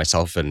 It's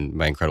myself and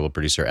my incredible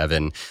producer,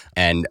 Evan.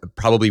 And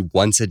probably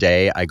once a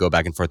day, I go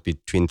back and forth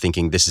between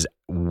thinking this is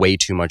way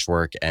too much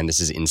work and this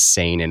is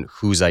insane and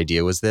whose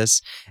idea was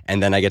this?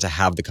 And then I get to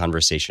have the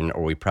conversation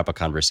or we prep a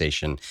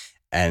conversation.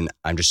 And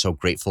I'm just so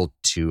grateful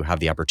to have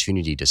the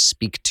opportunity to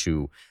speak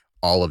to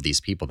all of these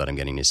people that I'm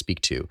getting to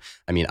speak to.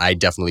 I mean, I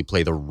definitely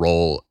play the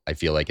role, I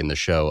feel like, in the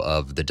show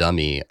of the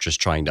dummy,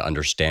 just trying to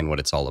understand what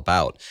it's all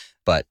about.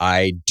 But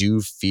I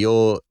do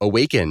feel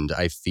awakened.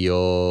 I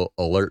feel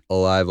alert,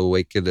 alive,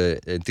 awake, and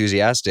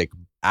enthusiastic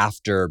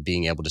after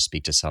being able to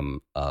speak to some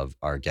of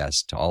our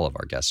guests, to all of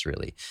our guests,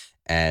 really.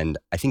 And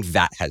I think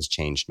that has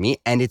changed me.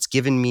 And it's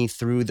given me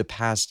through the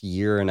past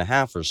year and a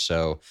half or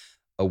so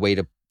a way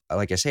to,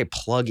 like I say,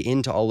 plug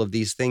into all of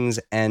these things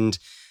and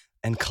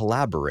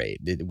collaborate.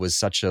 It was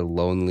such a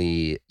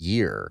lonely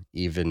year.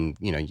 Even,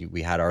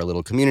 we had our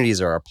little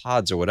communities or our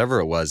pods or whatever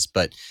it was,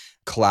 but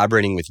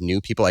collaborating with new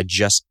people. I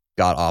just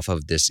got off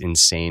of this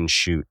insane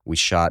shoot. We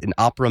shot an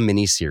opera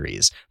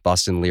miniseries.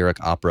 Boston Lyric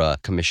Opera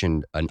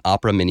commissioned an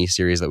opera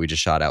miniseries that we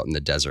just shot out in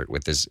the desert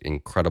with this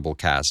incredible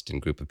cast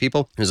and group of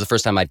people. It was the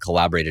first time I'd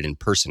collaborated in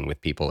person with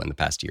people in the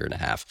past year and a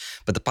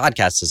half. But the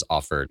podcast has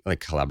offered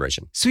like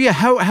collaboration. So yeah,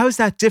 how is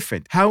that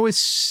different? How is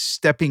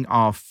stepping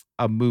off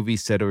a movie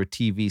set or a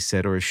TV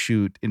set or a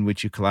shoot in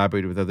which you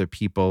collaborate with other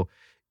people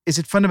Is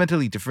it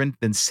fundamentally different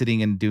than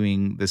sitting and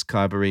doing this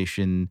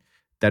collaboration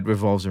that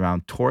revolves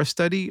around Torah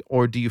study?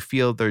 Or do you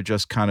feel they're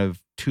just kind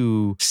of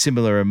two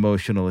similar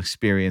emotional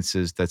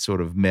experiences that sort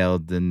of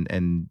meld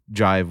and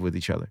jive with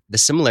each other? The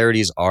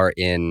similarities are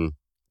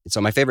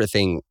so my favorite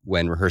thing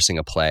when rehearsing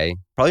a play,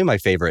 probably my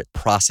favorite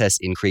process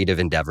in creative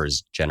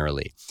endeavors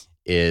generally,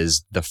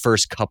 is the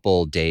first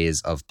couple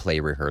days of play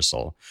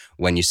rehearsal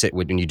when you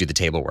do the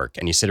table work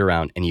and you sit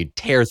around and you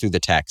tear through the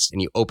text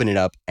and you open it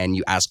up and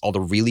you ask all the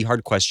really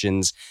hard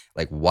questions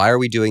like, why are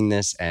we doing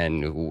this?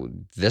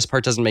 And this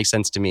part doesn't make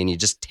sense to me. And you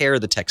just tear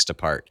the text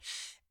apart.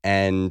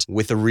 And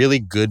with a really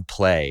good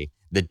play,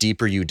 the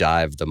deeper you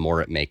dive, the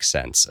more it makes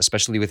sense.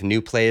 Especially with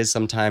new plays,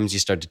 sometimes you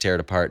start to tear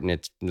it apart and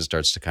it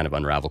starts to kind of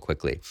unravel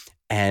quickly.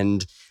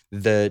 And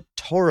the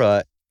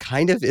Torah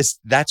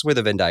that's where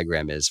the Venn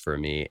diagram is for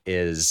me,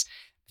 is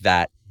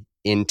that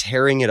in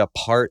tearing it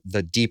apart,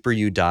 the deeper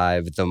you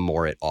dive, the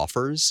more it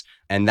offers.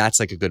 And that's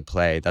like a good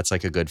play. That's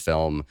like a good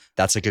film.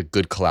 That's like a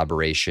good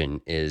collaboration,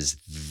 is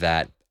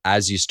that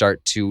as you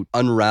start to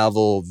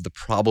unravel the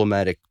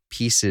problematic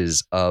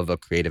pieces of a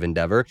creative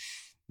endeavor,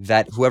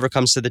 that whoever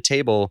comes to the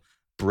table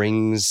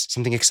brings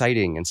something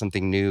exciting and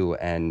something new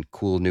and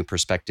cool new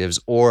perspectives,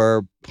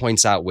 or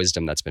points out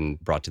wisdom that's been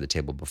brought to the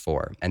table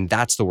before. And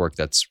that's the work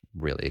that's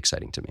really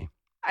exciting to me.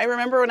 I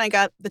remember when I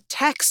got the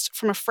text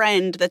from a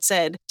friend that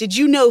said, "Did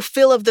you know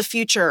Phil of the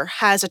Future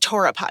has a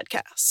Torah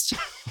podcast?"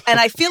 And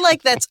I feel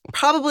like that's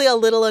probably a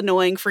little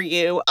annoying for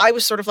you. I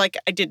was sort of like,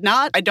 I did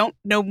not. I don't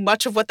know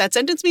much of what that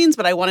sentence means,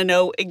 but I want to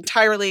know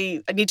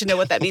entirely. I need to know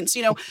what that means.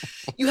 You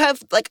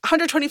have like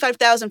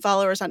 125,000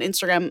 followers on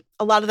Instagram.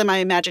 A lot of them, I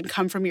imagine,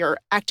 come from your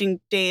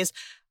acting days.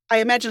 I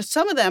imagine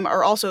some of them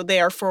are also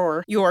there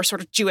for your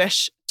sort of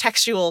Jewish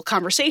textual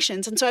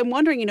conversations. And so I'm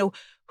wondering,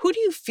 who do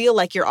you feel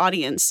like your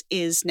audience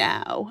is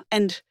now?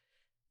 And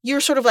you're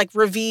sort of like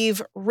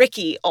Raviv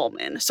Ricky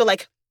Ullman. So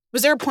like,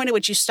 was there a point at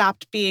which you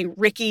stopped being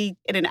Ricky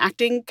in an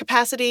acting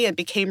capacity and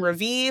became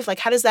Raviv? Like,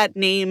 how does that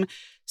name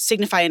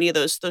signify any of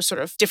those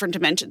sort of different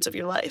dimensions of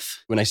your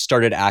life? When I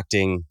started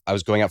acting, I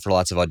was going out for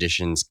lots of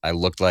auditions. I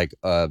looked like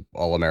a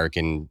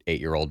all-American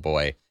 8-year-old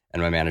boy.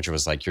 And my manager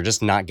was like, "You're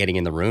just not getting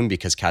in the room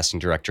because casting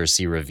directors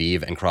see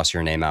Raviv and cross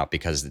your name out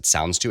because it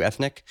sounds too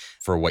ethnic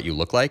for what you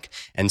look like."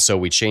 And so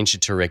we changed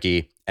it to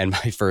Ricky. And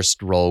my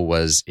first role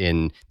was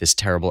in this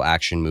terrible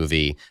action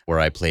movie where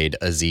I played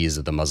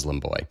Aziz, the Muslim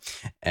boy.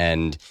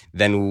 And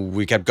then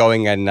we kept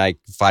going, and I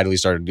finally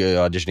started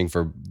auditioning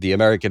for the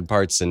American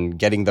parts and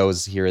getting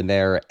those here and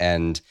there.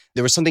 And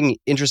there was something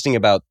interesting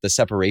about the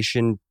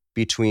separation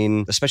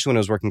between, especially when I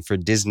was working for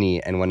Disney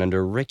and when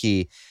under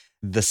Ricky,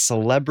 the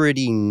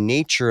celebrity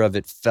nature of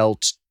it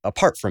felt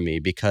apart from me,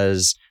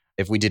 because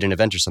if we did an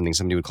event or something,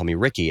 somebody would call me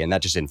Ricky, and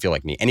that just didn't feel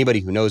like me.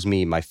 Anybody who knows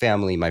me, my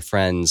family, my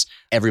friends,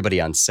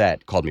 everybody on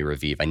set called me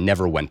Raviv. I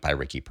never went by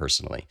Ricky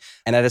personally.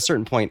 And at a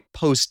certain point,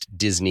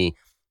 post-Disney,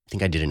 I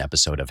think I did an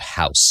episode of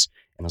House.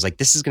 And I was like,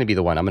 this is going to be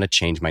the one. I'm going to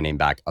change my name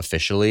back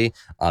officially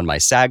on my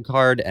SAG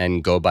card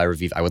and go by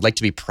Raviv. I would like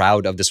to be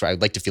proud of this work. I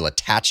would like to feel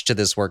attached to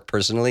this work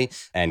personally.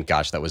 And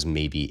gosh, that was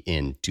maybe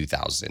in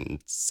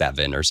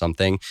 2007 or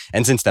something.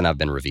 And since then, I've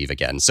been Raviv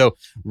again. So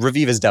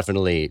Raviv is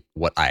definitely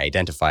what I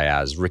identify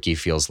as. Ricky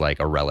feels like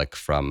a relic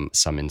from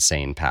some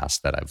insane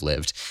past that I've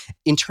lived.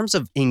 In terms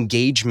of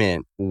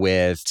engagement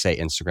with, say,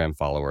 Instagram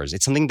followers,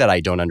 it's something that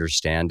I don't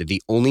understand.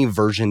 The only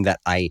version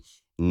that I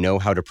know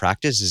how to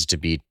practice is to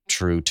be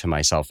true to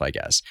myself, I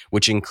guess,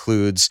 which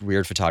includes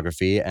weird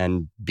photography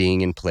and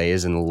being in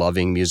plays and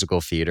loving musical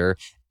theater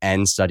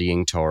and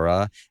studying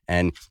Torah.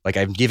 And like,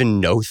 I've given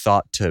no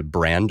thought to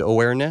brand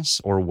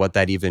awareness or what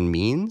that even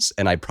means.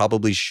 And I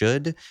probably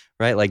should,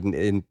 right? Like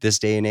in this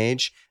day and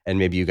age, and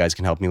maybe you guys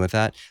can help me with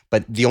that.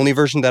 But the only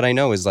version that I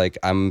know is like,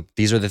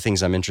 these are the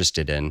things I'm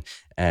interested in.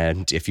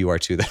 And if you are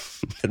too,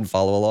 then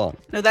follow along.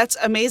 No, that's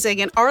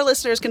amazing. And our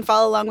listeners can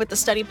follow along with the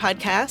Study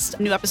podcast.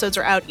 New episodes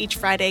are out each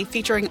Friday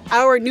featuring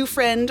our new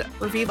friend,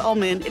 Raviv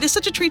Ullman. It is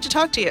such a treat to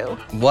talk to you.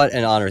 What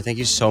an honor. Thank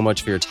you so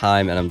much for your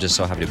time. And I'm just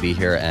so happy to be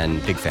here,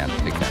 and big fan.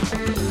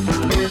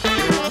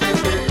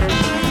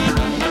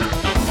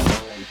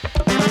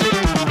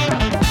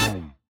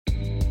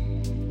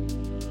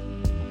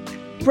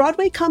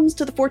 Broadway comes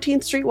to the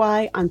 14th Street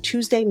Y on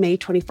Tuesday, May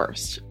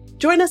 21st.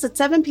 Join us at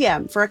 7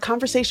 p.m. for a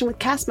conversation with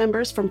cast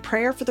members from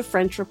Prayer for the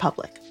French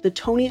Republic, the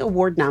Tony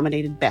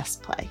Award-nominated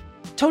Best Play.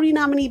 Tony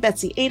nominee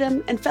Betsy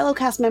Adam and fellow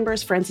cast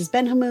members Frances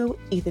Benhamou,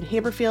 Ethan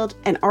Haberfield,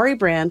 and Ari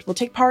Brand will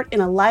take part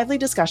in a lively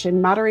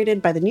discussion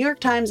moderated by the New York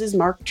Times'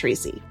 Mark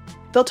Tracy.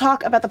 They'll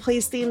talk about the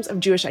play's themes of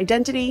Jewish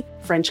identity,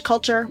 French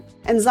culture,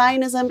 and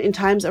Zionism in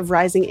times of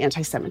rising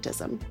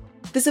anti-Semitism.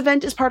 This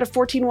event is part of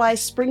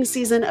 14Y's spring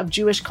season of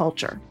Jewish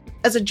culture.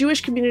 As a Jewish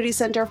community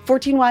center,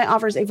 14Y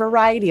offers a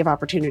variety of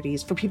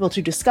opportunities for people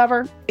to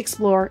discover,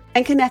 explore,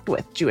 and connect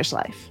with Jewish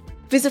life.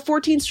 Visit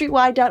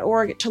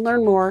 14streety.org to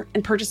learn more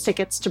and purchase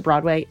tickets to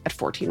Broadway at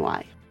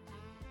 14Y.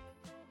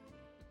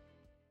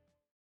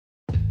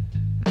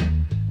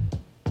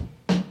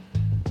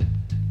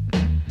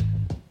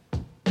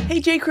 Hey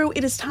J. Crew,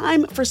 it is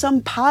time for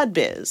some pod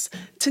biz.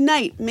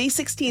 Tonight, May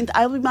 16th,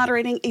 I will be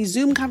moderating a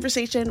Zoom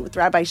conversation with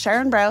Rabbi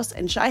Sharon Brous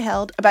and Shai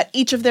Held about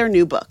each of their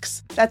new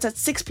books. That's at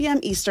 6 p.m.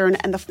 Eastern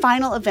and the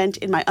final event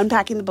in my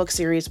Unpacking the Book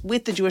series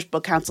with the Jewish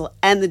Book Council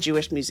and the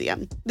Jewish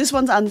Museum. This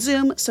one's on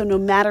Zoom, so no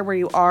matter where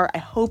you are, I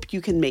hope you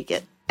can make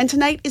it. And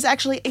tonight is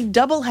actually a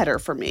doubleheader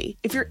for me.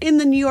 If you're in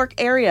the New York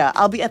area,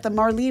 I'll be at the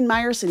Marlene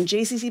Meyerson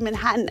JCC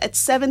Manhattan at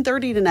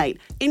 7:30 tonight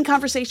in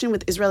conversation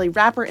with Israeli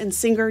rapper and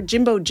singer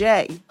Jimbo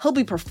J. He'll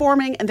be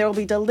performing, and there will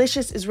be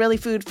delicious Israeli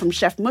food from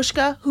Chef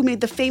Mushka, who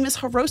made the famous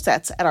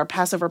harosets at our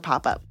Passover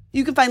pop-up.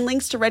 You can find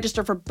links to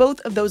register for both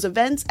of those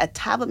events at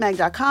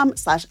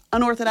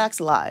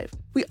tabletmag.com/unorthodoxlive.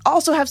 We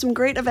also have some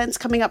great events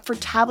coming up for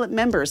Tablet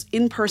members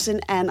in person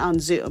and on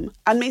Zoom.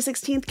 On May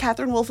 16th,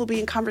 Catherine Wolf will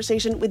be in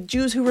conversation with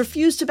Jews who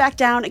refuse to back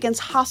down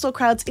against hostile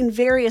crowds in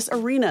various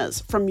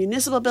arenas, from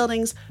municipal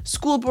buildings,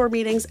 school board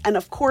meetings, and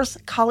of course,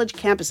 college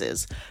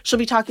campuses. She'll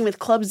be talking with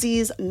Club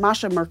Z's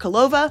Masha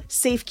Merkalova,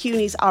 Safe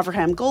CUNY's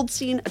Avraham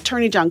Goldstein,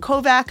 attorney John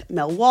Kovac,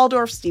 Mel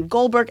Waldorf, Steve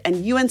Goldberg,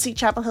 and UNC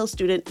Chapel Hill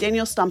student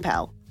Daniel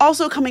Stumpel.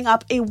 Also coming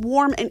up, a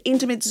warm and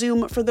intimate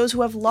Zoom for those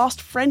who have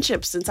lost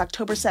friendships since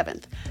October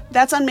 7th.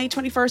 That's on May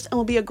 21st and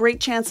will be a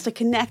great chance to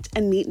connect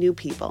and meet new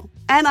people.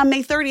 And on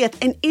May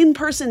 30th, an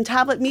in-person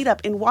Tablet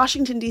meetup in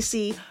Washington,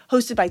 D.C.,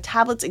 hosted by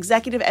Tablet's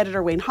executive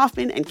editor Wayne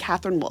Hoffman and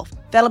Catherine Wolf.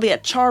 That'll be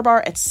at Char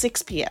Bar at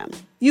 6 p.m.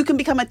 You can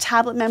become a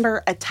Tablet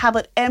member at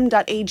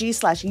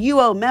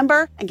tabletm.ag/UO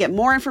member and get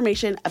more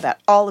information about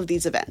all of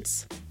these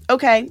events.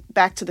 Okay,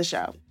 back to the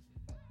show.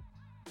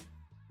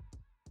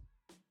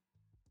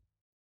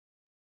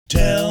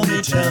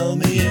 Tell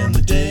me in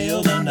the day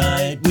or the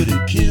night, would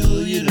it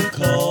kill you to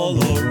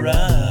call or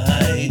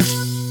write?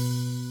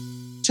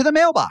 To the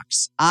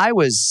mailbox. I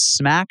was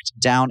smacked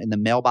down in the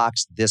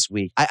mailbox this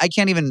week. I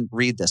can't even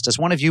read this. Does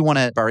one of you want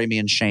to bury me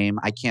in shame?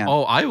 I can't.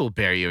 Oh, I will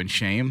bury you in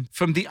shame.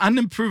 From the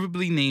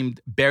unimprovably named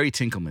Barry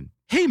Tinkelman.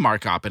 Hey,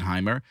 Mark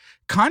Oppenheimer.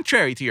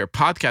 Contrary to your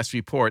podcast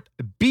report,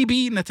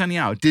 Bibi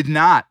Netanyahu did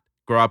not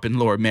grow up in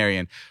Lower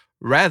Merion.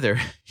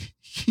 Rather,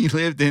 he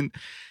lived in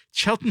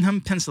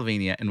Cheltenham,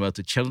 Pennsylvania, and went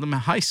to Cheltenham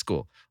High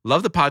School.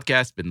 Love the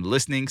podcast. Been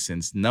listening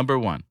since number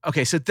one.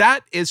 Okay, so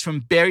that is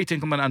from Barry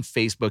Tinkelman on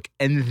Facebook.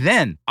 And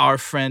then our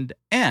friend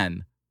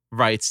Anne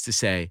writes to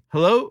say,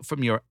 hello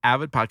from your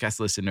avid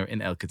podcast listener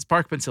in Elkins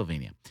Park,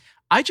 Pennsylvania.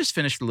 I just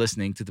finished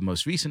listening to the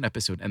most recent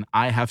episode, and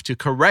I have to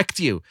correct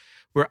you.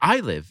 Where I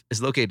live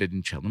is located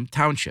in Cheltenham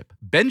Township.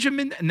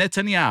 Benjamin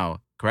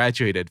Netanyahu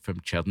graduated from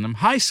Cheltenham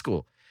High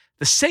School,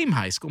 the same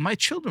high school my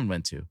children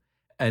went to.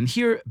 And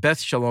here Beth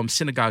Shalom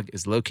Synagogue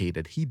is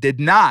located. He did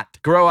not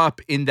grow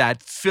up in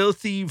that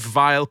filthy,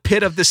 vile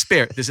pit of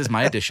despair. This is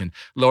my addition,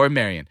 Lower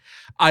Merion.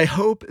 I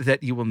hope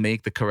that you will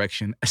make the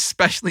correction,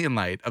 especially in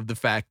light of the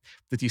fact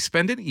that you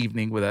spend an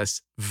evening with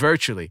us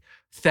virtually.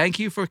 Thank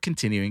you for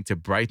continuing to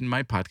brighten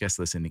my podcast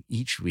listening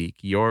each week.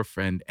 Your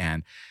friend,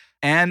 Anne.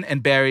 Anne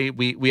and Barry,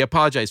 we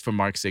apologize for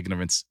Mark's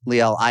ignorance.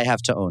 Liel, I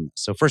have to own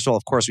this. So first of all,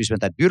 of course, we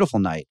spent that beautiful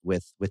night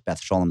with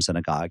Beth Shalom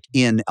Synagogue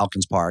in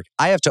Elkins Park.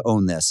 I have to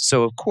own this.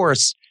 So of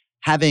course,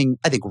 having,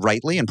 I think,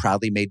 rightly and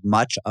proudly made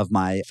much of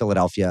my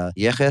Philadelphia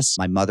yichus,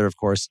 my mother, of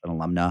course, an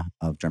alumna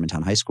of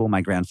Germantown High School,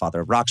 my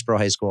grandfather of Roxborough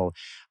High School,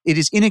 it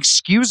is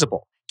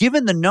inexcusable.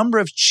 Given the number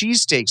of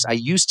cheesesteaks I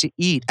used to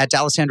eat at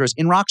D'Alessandro's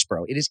in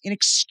Roxborough, it is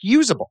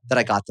inexcusable that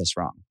I got this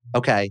wrong.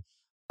 Okay.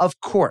 Of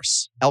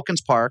course,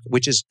 Elkins Park,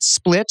 which is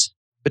split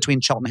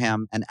between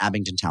Cheltenham and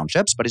Abington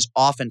townships, but is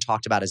often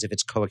talked about as if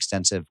it's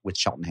coextensive with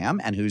Cheltenham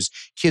and whose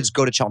kids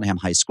go to Cheltenham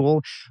High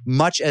School,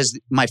 much as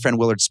my friend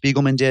Willard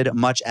Spiegelman did,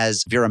 much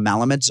as Vera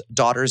Malamud's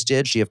daughters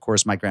did. She, of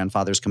course, my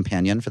grandfather's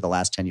companion for the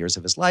last 10 years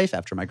of his life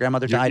after my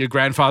grandmother died. Your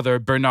grandfather,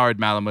 Bernard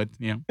Malamud.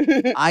 Yeah.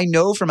 I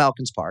know from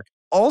Elkins Park,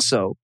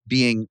 also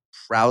being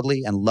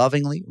proudly and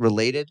lovingly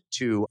related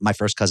to my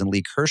first cousin,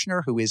 Lee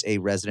Kirshner, who is a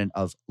resident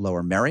of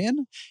Lower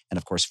Merion and,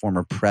 of course,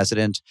 former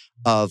president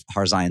of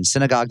Har Zion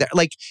Synagogue.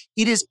 Like,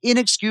 it is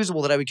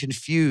inexcusable that I would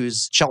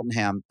confuse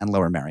Cheltenham and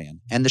Lower Merion.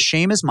 And the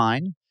shame is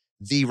mine.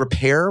 The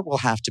repair will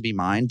have to be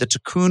mine. The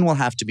tikkun will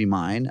have to be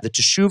mine. The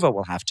teshuvah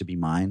will have to be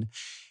mine.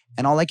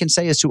 And all I can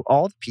say is to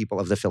all the people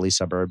of the Philly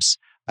suburbs,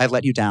 I've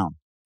let you down,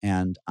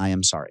 and I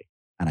am sorry.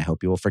 And I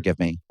hope you will forgive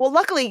me. Well,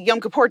 luckily, Yom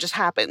Kippur just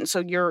happened, so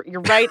you're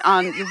right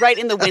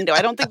in the window.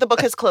 I don't think the book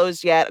has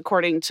closed yet,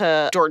 according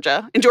to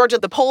Georgia. In Georgia,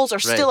 the polls are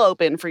still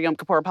open for Yom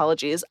Kippur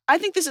apologies. I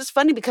think this is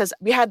funny because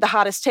we had the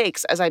hottest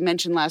takes, as I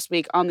mentioned last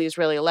week, on the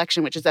Israeli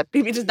election, which is that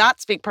Bibi does not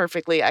speak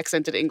perfectly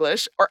accented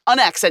English, or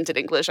unaccented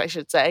English, I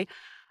should say.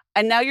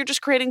 And now you're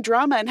just creating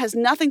drama and has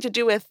nothing to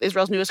do with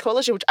Israel's newest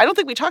coalition, which I don't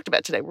think we talked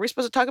about today. Were we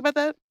supposed to talk about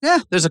that? Yeah,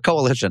 there's a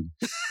coalition.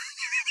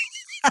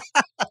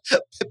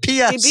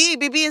 P.S.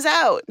 Bibi is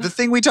out. The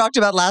thing we talked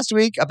about last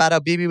week about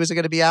how Bibi was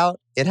going to be out,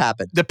 it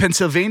happened. The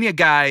Pennsylvania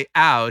guy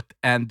out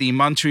and the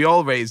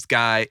Montreal-raised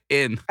guy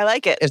in. I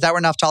like it. Is that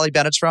where Naftali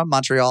Bennett's from,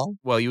 Montreal?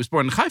 Well, he was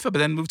born in Haifa, but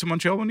then moved to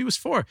Montreal when he was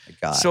 4.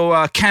 God.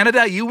 So,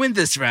 Canada, you win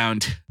this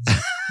round.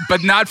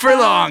 but not for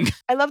long.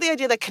 I love the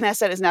idea that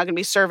Knesset is now going to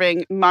be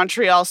serving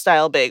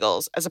Montreal-style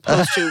bagels as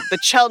opposed to the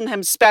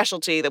Cheltenham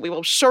specialty that we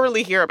will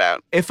surely hear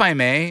about. If I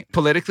may,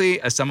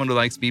 politically, as someone who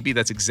likes Bibi,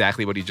 that's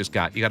exactly what you just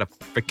got. You got a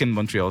freaking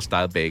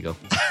Montreal-style bagel.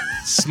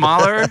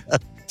 Smaller,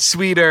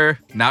 sweeter,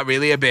 not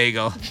really a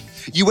bagel.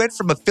 You went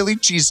from a Philly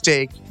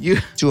cheesesteak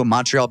to a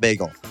Montreal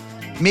bagel.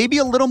 Maybe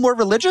a little more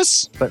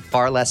religious, but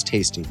far less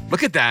tasty.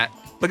 Look at that.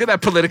 Look at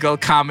that political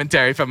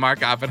commentary from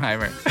Mark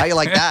Oppenheimer. How you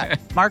like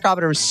that? Mark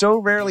Oppenheimer so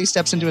rarely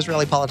steps into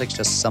Israeli politics,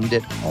 just summed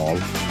it all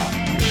up.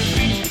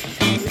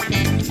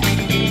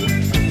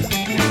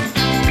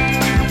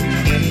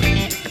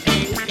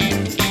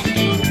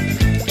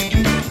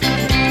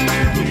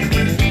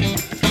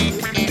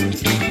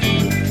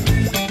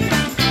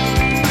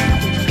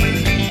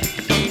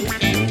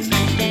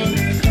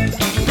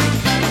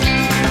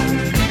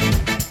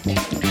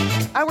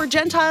 Our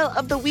Gentile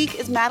of the week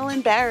is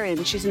Madeleine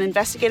Baran. She's an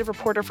investigative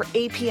reporter for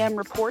APM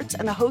Reports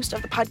and the host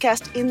of the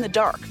podcast In the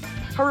Dark.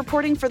 Her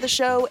reporting for the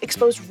show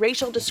exposed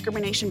racial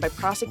discrimination by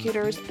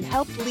prosecutors and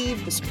helped lead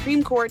the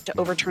Supreme Court to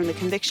overturn the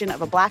conviction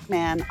of a black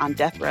man on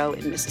death row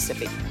in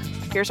Mississippi.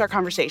 Here's our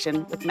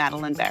conversation with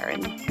Madeleine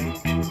Baran.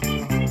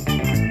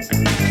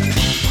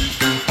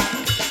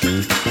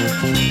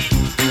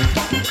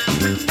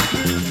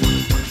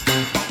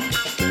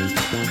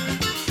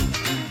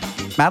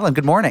 Madeleine,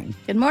 good morning.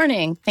 Good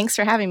morning. Thanks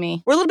for having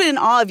me. We're a little bit in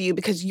awe of you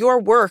because your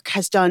work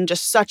has done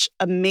just such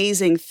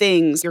amazing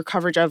things. Your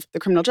coverage of the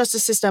criminal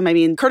justice system. I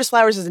mean, Curtis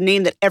Flowers is a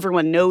name that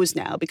everyone knows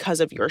now because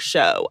of your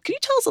show. Can you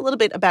tell us a little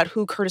bit about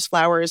who Curtis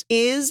Flowers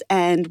is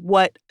and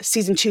what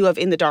season 2 of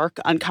In the Dark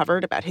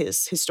uncovered about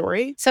his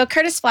story? So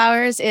Curtis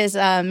Flowers is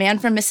a man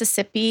from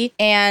Mississippi,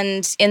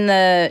 and in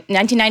the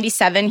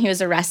 1997, he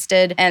was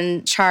arrested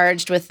and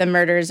charged with the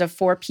murders of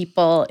 4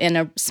 people in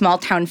a small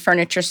town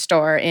furniture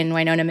store in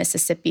Winona,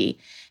 Mississippi.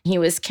 He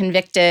was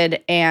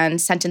convicted and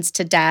sentenced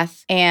to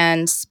death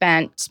and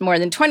spent more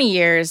than 20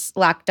 years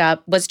locked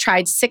up, was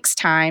tried 6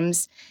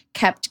 times,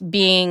 kept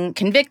being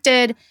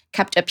convicted,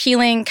 kept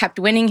appealing, kept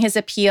winning his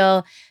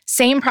appeal,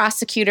 same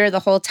prosecutor the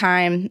whole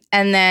time.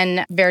 And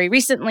then very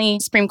recently,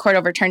 Supreme Court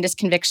overturned his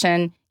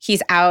conviction.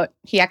 He's out.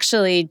 He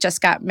actually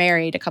just got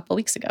married a couple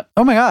weeks ago.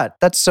 Oh my God,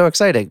 that's so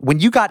exciting. When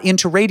you got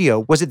into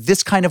radio, was it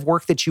this kind of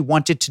work that you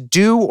wanted to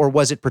do, or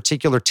was it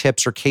particular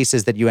tips or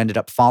cases that you ended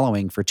up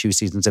following for 2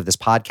 seasons of this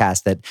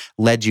podcast that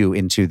led you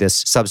into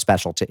this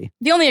subspecialty?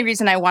 The only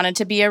reason I wanted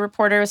to be a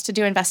reporter was to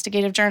do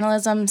investigative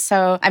journalism.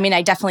 So, I mean,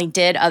 I definitely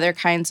did other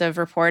kinds of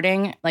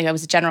reporting. Like I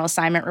was a general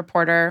assignment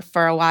reporter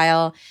for a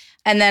while.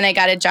 And then I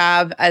got a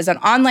job as an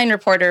online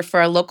reporter for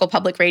a local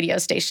public radio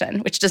station,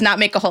 which does not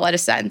make a whole lot of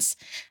sense.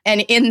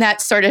 And in that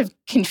sort of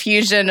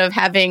confusion of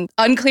having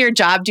unclear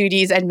job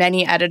duties and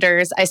many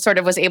editors, I sort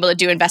of was able to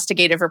do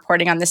investigative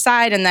reporting on the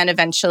side, and then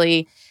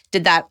eventually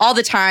did that all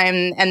the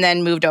time, and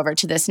then moved over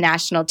to this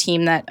national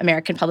team that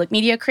American Public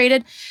Media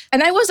created.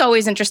 And I was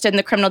always interested in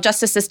the criminal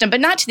justice system,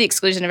 but not to the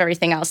exclusion of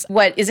everything else.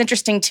 What is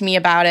interesting to me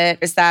about it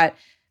is that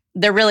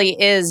there really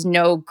is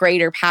no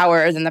greater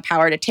power than the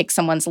power to take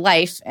someone's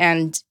life.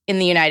 And in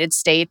the United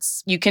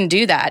States, you can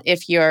do that.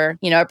 If you're,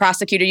 a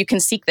prosecutor, you can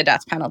seek the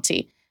death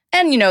penalty.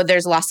 And,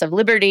 there's loss of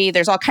liberty.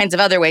 There's all kinds of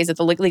other ways that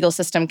the legal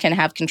system can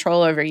have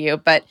control over you.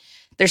 But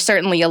there's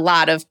certainly a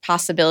lot of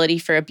possibility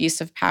for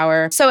abuse of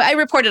power. So I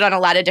reported on a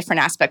lot of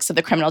different aspects of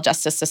the criminal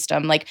justice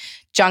system, like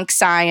junk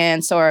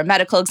science or a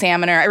medical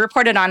examiner. I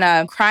reported on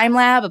a crime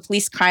lab, a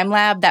police crime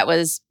lab that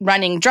was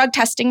running drug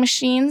testing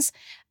machines.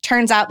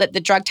 Turns out that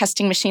the drug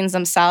testing machines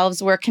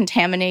themselves were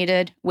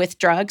contaminated with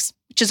drugs,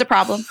 which is a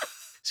problem.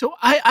 So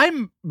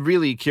I'm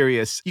really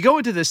curious. You go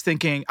into this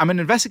thinking, I'm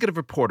an investigative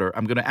reporter.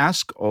 I'm going to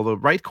ask all the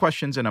right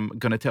questions and I'm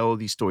going to tell all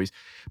these stories.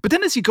 But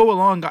then as you go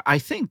along, I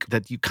think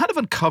that you kind of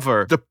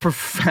uncover the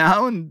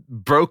profound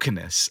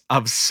brokenness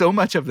of so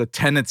much of the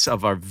tenets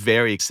of our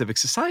very civic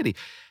society.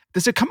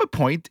 Does there come a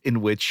point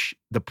in which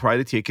the pride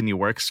of taking your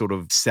work sort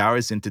of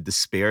sours into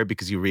despair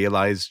because you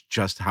realize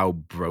just how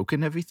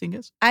broken everything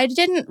is? I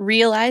didn't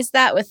realize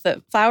that with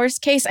the Flowers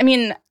case. I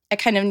mean, I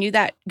kind of knew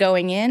that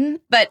going in.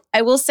 But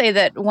I will say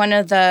that one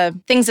of the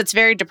things that's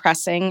very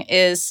depressing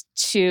is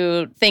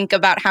to think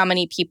about how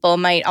many people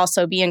might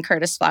also be in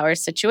Curtis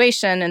Flowers'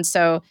 situation. And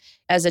so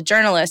as a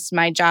journalist,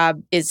 my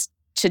job is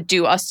to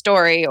do a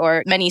story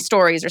or many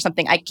stories or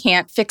something. I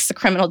can't fix the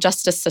criminal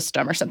justice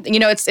system or something.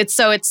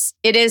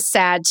 It is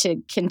sad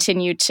to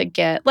continue to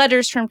get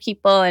letters from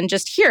people and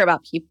just hear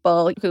about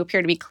people who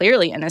appear to be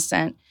clearly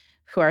innocent,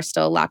 who are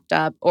still locked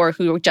up or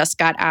who just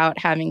got out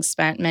having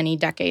spent many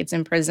decades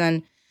in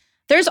prison.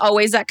 There's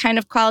always that kind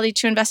of quality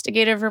to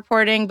investigative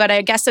reporting, but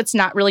I guess it's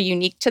not really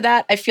unique to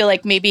that. I feel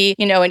like maybe,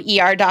 an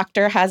ER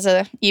doctor has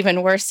a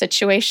even worse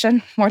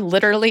situation, more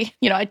literally.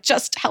 I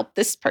just helped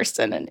this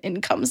person and in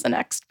comes the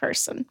next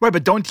person. Right,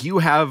 but don't you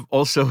have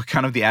also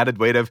kind of the added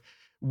weight of,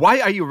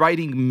 why are you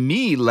writing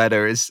me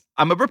letters?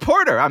 I'm a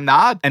reporter. I'm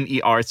not an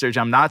ER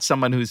surgeon. I'm not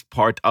someone who's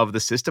part of the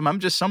system.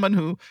 I'm just someone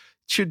who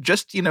should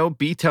just,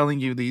 be telling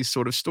you these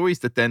sort of stories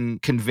that then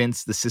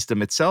convince the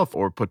system itself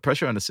or put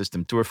pressure on the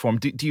system to reform.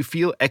 Do you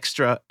feel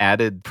extra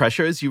added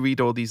pressure as you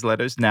read all these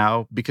letters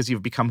now because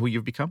you've become who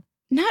you've become?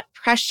 Not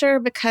pressure,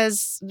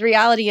 because the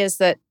reality is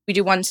that we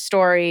do one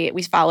story,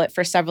 we follow it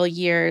for several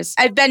years.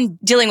 I've been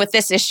dealing with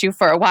this issue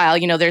for a while.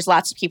 There's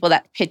lots of people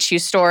that pitch you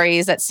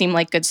stories that seem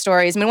like good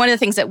stories. I mean, one of the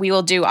things that we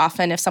will do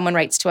often if someone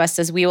writes to us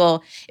is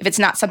if it's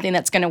not something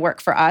that's going to work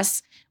for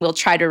us, we'll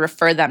try to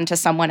refer them to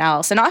someone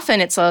else. And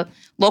often it's a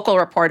local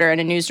reporter in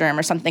a newsroom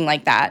or something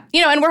like that.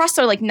 And we're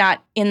also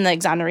not in the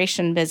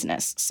exoneration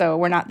business. So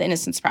we're not the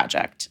Innocence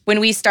Project. When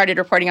we started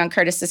reporting on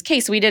Curtis's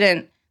case,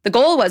 the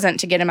goal wasn't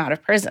to get him out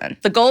of prison.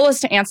 The goal was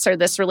to answer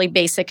this really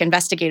basic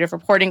investigative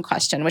reporting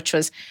question, which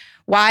was,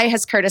 why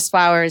has Curtis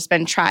Flowers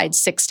been tried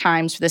 6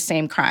 times for the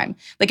same crime?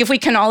 If we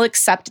can all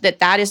accept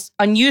that is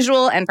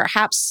unusual and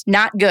perhaps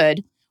not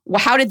good, well,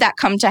 how did that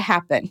come to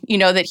happen?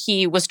 That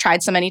he was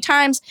tried so many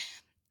times.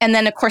 And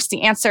then, of course,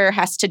 the answer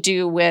has to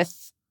do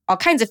with all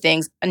kinds of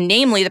things,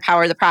 namely the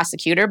power of the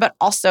prosecutor, but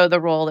also the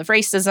role of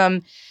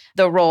racism,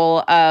 the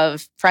role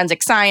of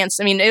forensic science.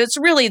 It's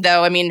really,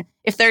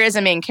 if there is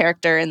a main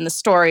character in the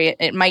story,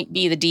 it might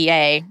be the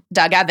DA,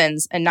 Doug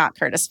Evans, and not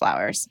Curtis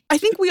Flowers. I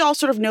think we all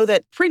sort of know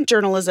that print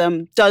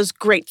journalism does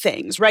great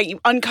things, right? You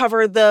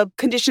uncover the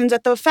conditions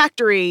at the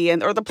factory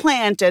or the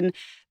plant, and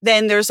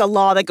then there's a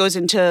law that goes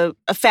into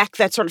effect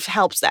that sort of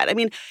helps that.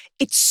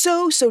 It's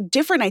so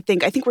different, I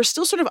think. I think we're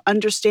still sort of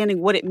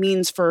understanding what it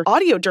means for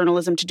audio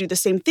journalism to do the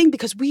same thing,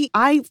 because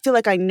I feel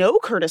like I know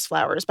Curtis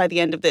Flowers by the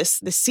end of this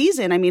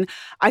season.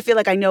 I feel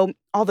like I know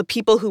all the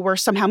people who were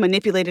somehow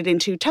manipulated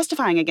into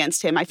testifying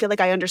against him. I feel like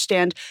I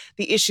understand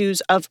the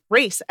issues of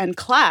race and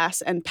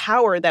class and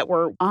power that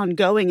were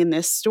ongoing in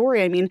this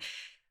story.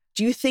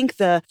 Do you think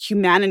the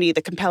humanity,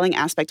 the compelling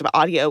aspect of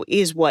audio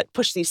is what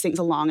pushed these things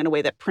along in a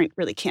way that print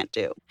really can't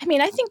do?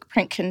 I think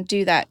print can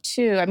do that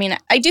too.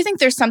 I do think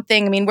there's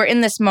something, we're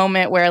in this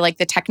moment where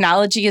the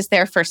technology is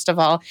there, first of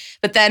all,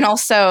 but then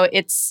also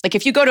it's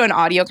if you go to an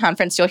audio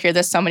conference, you'll hear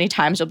this so many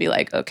times, you'll be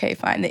like, okay,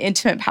 fine, the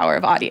intimate power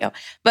of audio.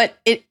 But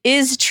it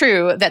is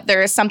true that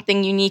there is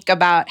something unique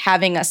about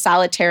having a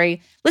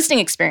solitary listening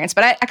experience,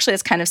 but actually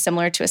it's kind of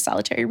similar to a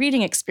solitary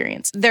reading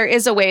experience. There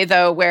is a way,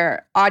 though,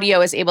 where audio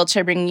is able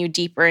to bring you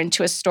deeper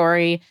into a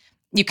story.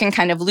 You can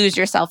kind of lose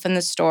yourself in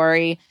the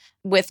story.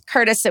 With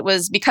Curtis, it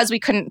was because we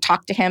couldn't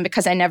talk to him,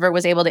 because I never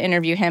was able to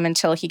interview him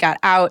until he got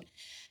out.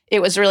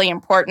 It was really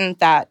important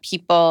that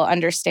people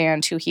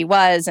understand who he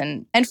was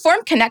and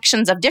form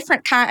connections of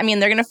different kinds.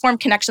 They're going to form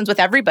connections with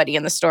everybody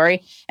in the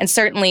story, and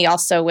certainly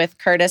also with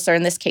Curtis, or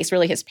in this case,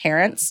 really his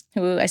parents,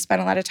 who I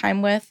spent a lot of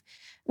time with.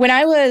 When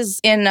I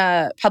was in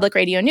a public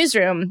radio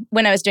newsroom,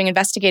 when I was doing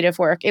investigative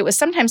work, it was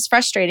sometimes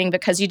frustrating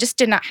because you just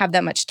did not have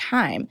that much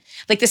time.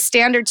 The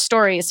standard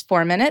story is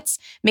 4 minutes.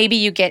 Maybe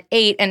you get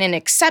 8, and in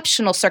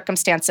exceptional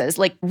circumstances,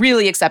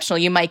 really exceptional,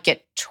 you might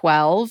get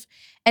 12.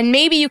 And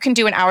maybe you can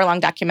do an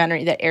hour-long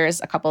documentary that airs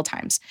a couple of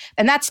times.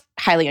 And that's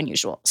highly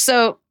unusual.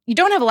 So you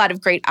don't have a lot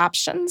of great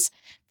options.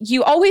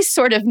 You always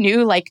sort of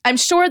knew, I'm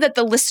sure that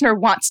the listener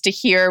wants to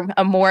hear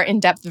a more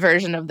in-depth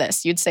version of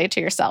this, you'd say to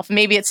yourself.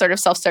 Maybe it's sort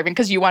of self-serving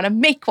because you want to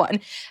make one.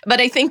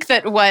 But I think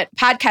that what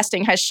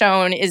podcasting has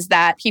shown is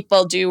that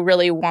people do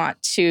really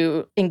want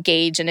to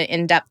engage in an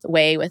in-depth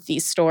way with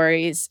these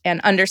stories and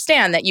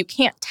understand that you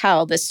can't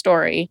tell this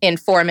story in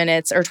 4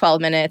 minutes or 12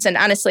 minutes. And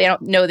honestly, I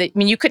don't know that,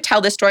 you could tell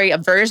this story, a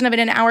version of it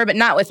in an hour, but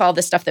not with all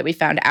the stuff that we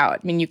found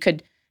out. You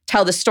could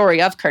tell the story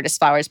of Curtis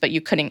Flowers, but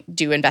you couldn't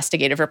do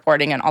investigative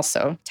reporting and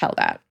also tell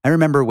that. I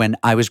remember when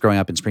I was growing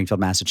up in Springfield,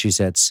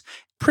 Massachusetts,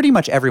 pretty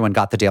much everyone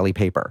got the daily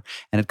paper,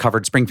 and it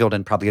covered Springfield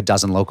and probably a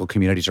dozen local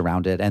communities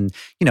around it. And,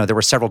 there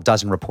were several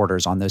dozen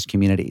reporters on those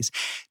communities.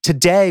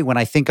 Today, when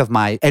I think of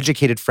my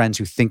educated friends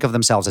who think of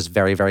themselves as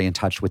very, very in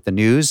touch with the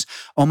news,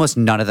 almost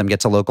none of them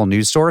gets a local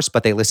news source,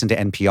 but they listen to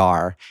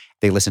NPR.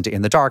 They listen to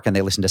In the Dark, and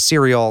they listen to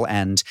Serial,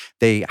 and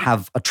they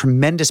have a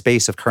tremendous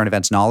base of current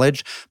events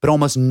knowledge, but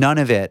almost none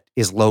of it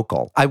is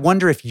local. I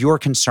wonder if you're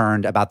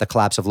concerned about the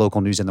collapse of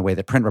local news in the way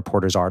that print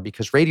reporters are,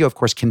 because radio, of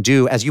course, can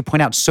do, as you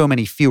point out, so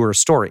many fewer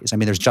stories.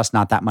 There's just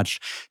not that much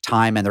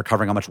time, and they're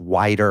covering a much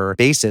wider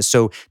basis.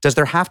 So does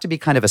there have to be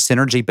kind of a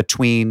synergy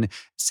between,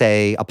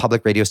 say, a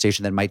public radio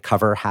station that might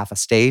cover half a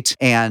state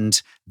and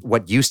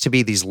what used to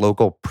be these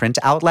local print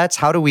outlets?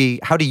 How do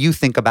you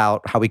think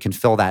about how we can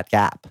fill that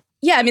gap?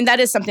 Yeah, that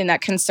is something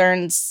that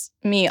concerns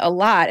me a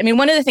lot.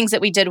 One of the things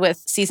that we did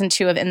with season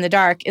 2 of In the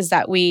Dark is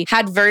that we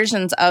had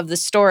versions of the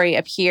story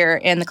appear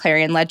in the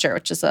Clarion Ledger,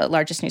 which is the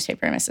largest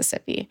newspaper in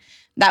Mississippi.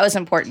 That was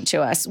important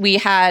to us. We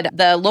had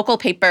the local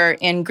paper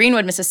in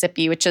Greenwood,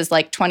 Mississippi, which is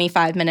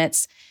 25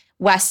 minutes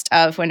west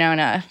of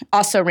Winona,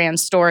 also ran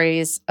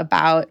stories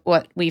about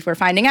what we were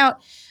finding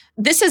out.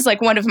 This is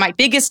one of my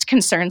biggest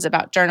concerns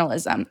about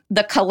journalism,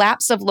 the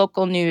collapse of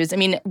local news.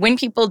 When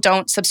people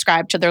don't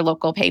subscribe to their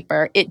local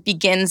paper, it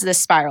begins this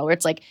spiral where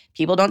it's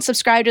people don't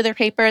subscribe to their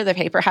paper, the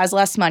paper has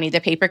less money,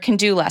 the paper can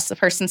do less. The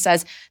person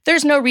says,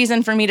 there's no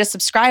reason for me to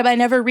subscribe. I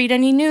never read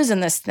any news in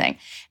this thing.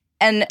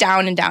 And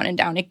down and down and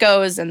down it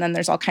goes. And then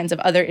there's all kinds of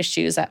other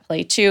issues at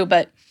play too.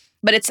 But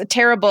But it's a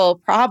terrible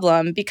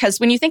problem because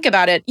when you think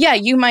about it, yeah,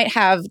 you might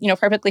have,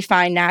 perfectly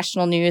fine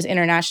national news,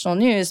 international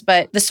news,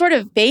 but the sort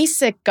of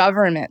basic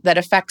government that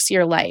affects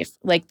your life,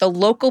 like the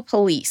local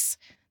police,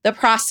 the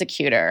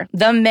prosecutor,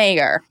 the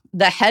mayor,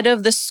 the head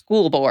of the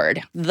school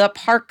board, the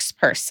parks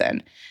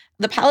person,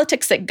 the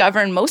politics that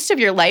govern most of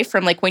your life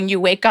from like when you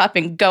wake up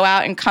and go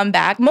out and come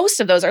back, most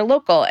of those are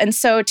local. And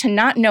so to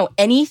not know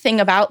anything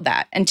about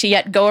that and to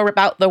yet go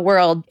about the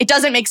world, it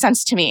doesn't make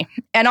sense to me.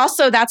 And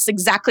also that's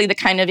exactly the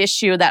kind of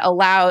issue that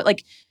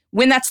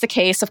when that's the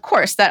case, of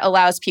course, that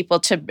allows people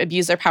to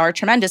abuse their power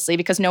tremendously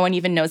because no one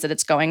even knows that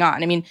it's going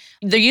on. I mean,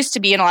 there used to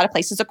be in a lot of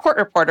places a court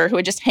reporter who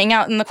would just hang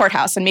out in the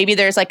courthouse and maybe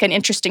there's like an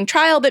interesting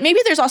trial, but maybe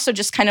there's also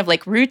just kind of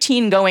like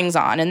routine goings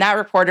on. And that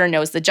reporter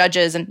knows the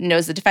judges and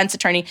knows the defense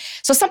attorney.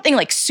 So something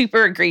like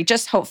super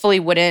egregious hopefully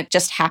wouldn't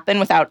just happen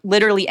without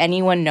literally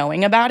anyone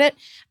knowing about it.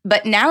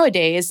 But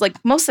nowadays,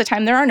 like most of the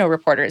time, there are no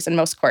reporters in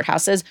most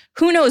courthouses.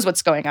 Who knows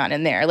what's going on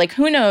in there? Like,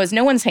 who knows?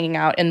 No one's hanging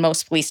out in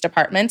most police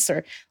departments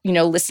or,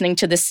 listening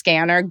to the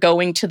scanner,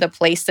 going to the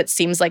place that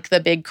seems like the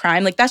big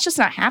crime. Like, that's just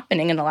not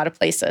happening in a lot of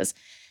places.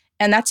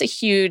 And that's a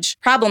huge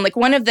problem. Like,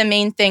 one of the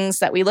main things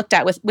that we looked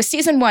at with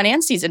season 1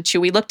 and season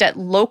 2, we looked at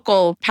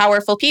local,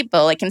 powerful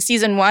people. Like, in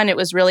season 1, it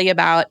was really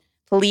about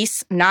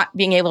police not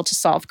being able to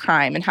solve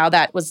crime and how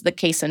that was the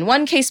case in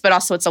one case, but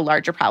also it's a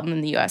larger problem in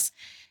the U.S.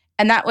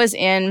 And that was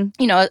in,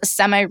 a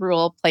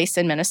semi-rural place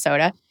in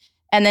Minnesota.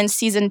 And then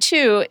season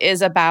 2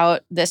 is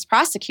about this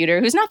prosecutor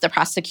who's not the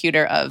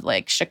prosecutor of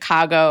like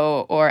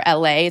Chicago or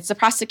LA. It's the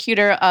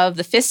prosecutor of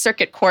the 5th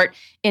Circuit Court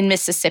in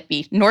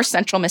Mississippi, north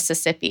central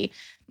Mississippi.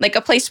 Like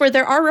a place where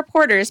there are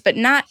reporters, but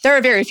there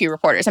are very few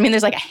reporters. I mean,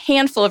 there's like a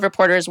handful of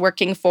reporters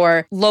working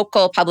for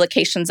local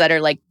publications that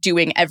are like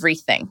doing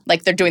everything.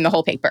 Like they're doing the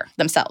whole paper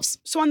themselves.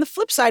 So on the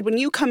flip side, when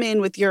you come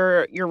in with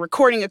your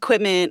recording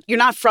equipment, you're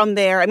not from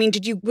there. I mean,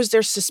 was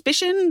there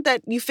suspicion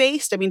that you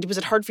faced? I mean, was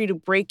it hard for you to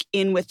break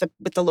in with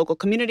the local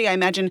community? I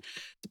imagine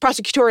the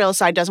prosecutorial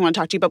side doesn't want to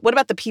talk to you, but what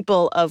about the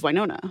people of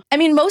Winona? I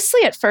mean,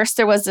 mostly at first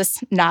there was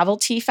this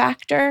novelty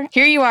factor.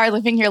 Here you are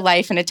living your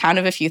life in a town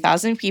of a few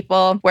thousand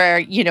people where,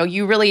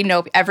 you really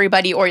know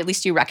everybody, or at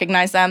least you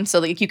recognize them. So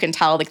like you can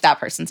tell like that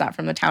person's not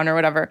from the town or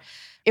whatever.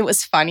 It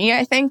was funny,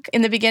 I think,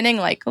 in the beginning,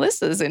 like,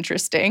 this is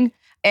interesting.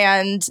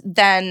 And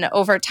then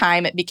over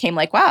time, it became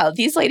like, wow,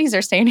 these ladies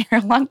are staying here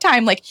a long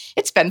time. Like,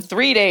 it's been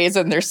 3 days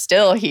and they're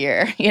still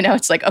here.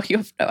 It's like, oh, you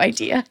have no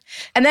idea.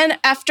 And then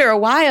after a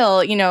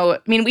while,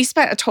 we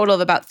spent a total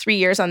of about 3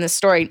 years on this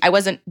story. I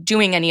wasn't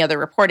doing any other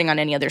reporting on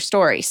any other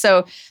story.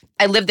 So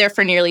I lived there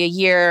for nearly a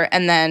year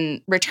and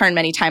then returned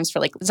many times for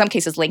like, in some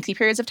cases, lengthy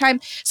periods of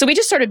time. So we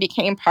just sort of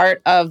became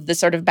part of the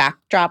sort of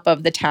backdrop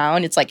of the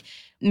town. It's like,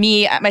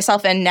 me,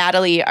 myself, and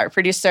Natalie, our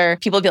producer,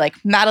 people would be like,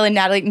 Madeline,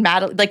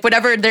 like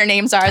whatever their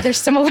names are, they're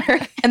similar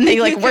and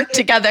they like work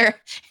together.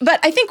 But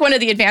I think one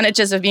of the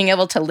advantages of being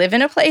able to live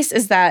in a place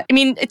is that,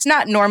 it's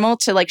not normal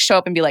to like show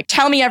up and be like,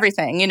 tell me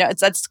everything.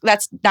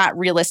 That's not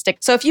realistic.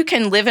 So if you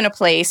can live in a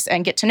place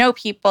and get to know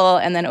people,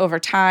 and then over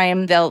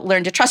time, they'll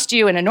learn to trust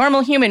you in a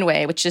normal human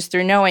way, which is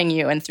through knowing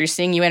you and through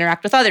seeing you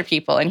interact with other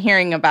people and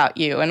hearing about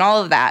you and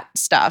all of that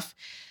stuff,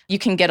 you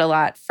can get a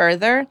lot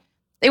further.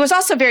 It was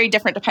also very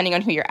different depending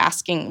on who you're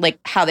asking, like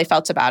how they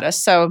felt about us.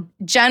 So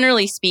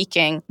generally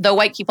speaking, the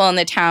white people in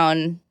the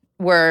town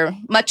were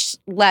much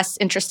less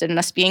interested in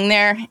us being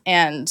there,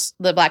 and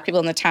the Black people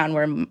in the town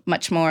were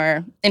much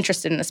more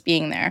interested in us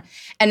being there.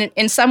 And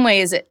in some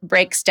ways, it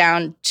breaks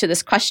down to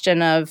this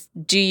question of,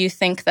 do you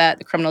think that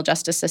the criminal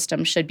justice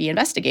system should be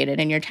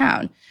investigated in your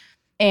town?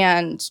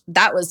 And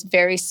that was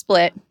very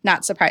split,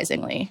 not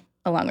surprisingly,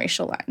 along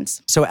racial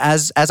lines. So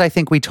as I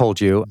think we told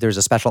you, there's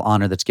a special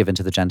honor that's given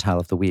to the Gentile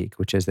of the Week,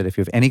 which is that if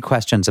you have any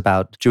questions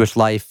about Jewish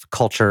life,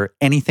 culture,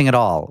 anything at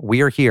all,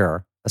 we are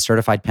here, a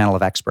certified panel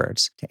of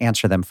experts, to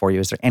answer them for you.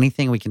 Is there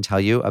anything we can tell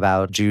you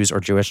about Jews or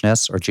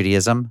Jewishness or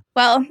Judaism?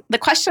 Well, the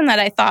question that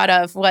I thought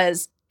of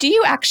was, do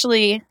you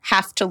actually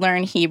have to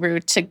learn Hebrew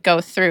to go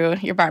through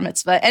your bar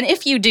mitzvah? And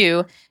if you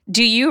do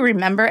you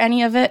remember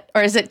any of it?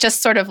 Or is it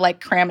just sort of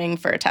like cramming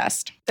for a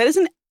test? That is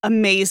an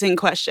amazing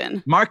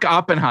question. Mark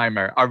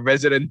Oppenheimer, our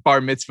resident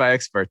bar mitzvah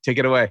expert. Take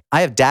it away.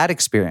 I have dad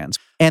experience.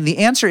 And the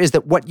answer is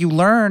that what you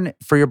learn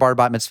for your bar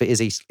bat mitzvah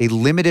is a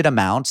limited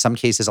amount, some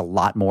cases a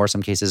lot more,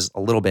 some cases a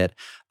little bit,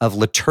 of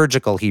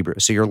liturgical Hebrew.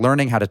 So you're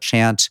learning how to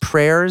chant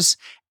prayers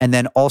and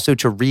then also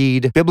to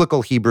read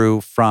biblical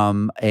Hebrew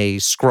from a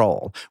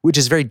scroll, which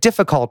is very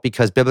difficult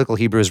because biblical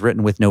Hebrew is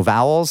written with no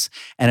vowels,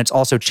 and it's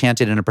also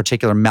chanted in a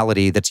particular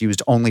melody that's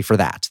used only for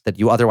that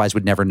you otherwise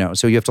would never know.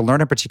 So you have to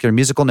learn a particular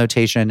musical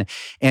notation,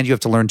 and you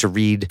have to learn to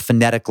read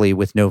phonetically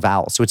with no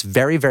vowels. So it's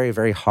very, very,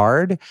 very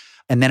hard.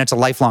 And then it's a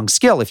lifelong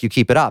skill if you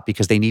keep it up,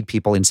 because they need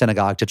people in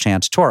synagogue to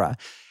chant Torah.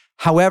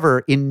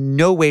 However, in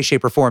no way,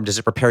 shape, or form does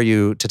it prepare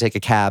you to take a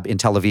cab in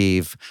Tel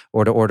Aviv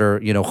or to order,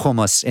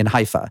 hummus in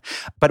Haifa.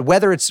 But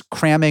whether it's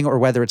cramming or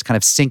whether it's kind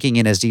of sinking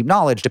in as deep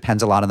knowledge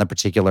depends a lot on the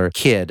particular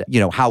kid,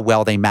 how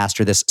well they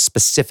master this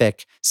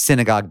specific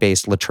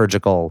synagogue-based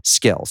liturgical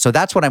skill. So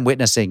that's what I'm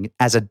witnessing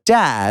as a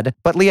dad.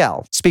 But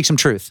Liel, speak some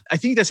truth. I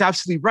think that's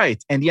absolutely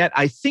right. And yet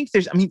I think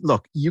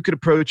look, you could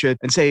approach it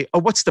and say, oh,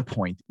 what's the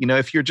point?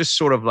 If you're just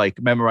sort of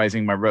like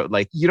memorizing my rote,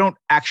 like you don't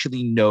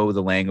actually know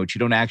the language, you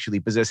don't actually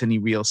possess any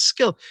real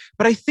skill.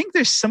 But I think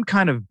there's some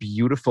kind of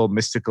beautiful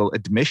mystical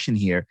admission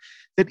here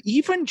that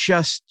even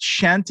just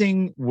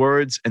chanting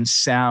words and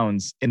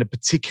sounds in a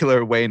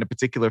particular way, in a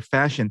particular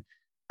fashion,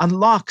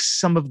 unlocks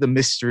some of the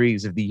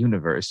mysteries of the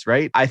universe,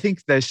 right? I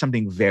think there's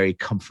something very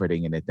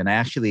comforting in it. And I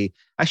actually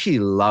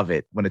love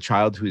it when a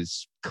child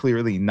who's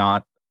clearly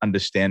not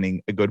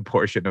understanding a good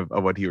portion of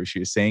what he or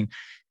she is saying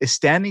is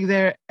standing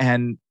there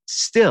and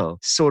still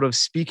sort of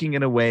speaking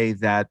in a way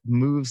that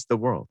moves the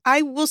world.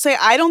 I will say,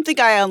 I don't think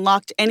I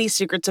unlocked any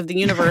secrets of the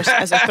universe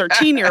as a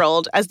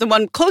 13-year-old. As the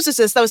one closest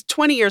to this, that was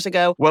 20 years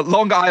ago. Well,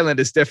 Long Island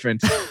is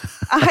different.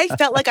 I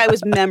felt like I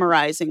was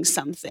memorizing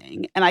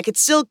something and I could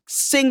still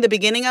sing the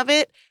beginning of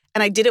it.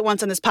 And I did it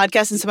once on this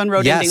podcast and someone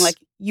wrote in being like,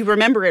 you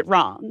remember it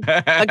wrong.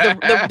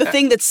 Like the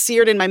thing that's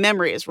seared in my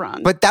memory is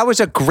wrong. But that was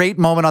a great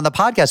moment on the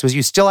podcast was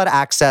you still had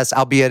access,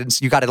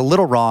 albeit you got it a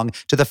little wrong,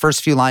 to the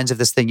first few lines of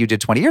this thing you did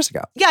 20 years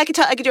ago. Yeah, I could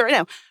do it right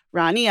now.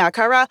 Rani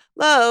akara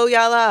lo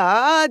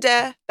yala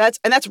de.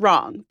 That's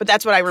wrong, but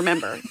that's what I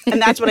remember.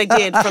 And that's what I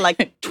did for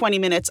like 20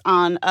 minutes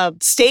on a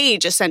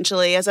stage,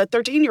 essentially, as a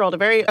 13-year-old, a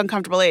very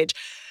uncomfortable age.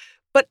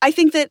 But I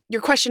think that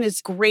your question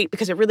is great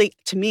because it really,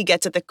 to me,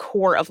 gets at the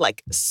core of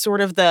like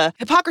sort of the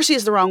hypocrisy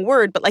is the wrong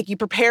word, but like you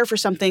prepare for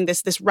something,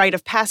 this rite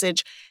of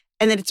passage,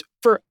 and then it's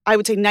for, I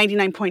would say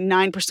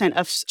 99.9%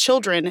 of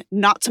children,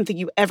 not something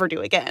you ever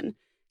do again.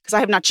 Because I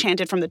have not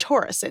chanted from the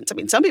Torah since. I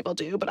mean, some people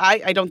do, but I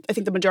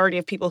think the majority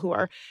of people who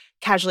are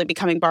casually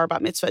becoming bar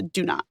bat mitzvah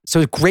do not.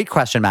 So great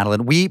question,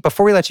 Madeline.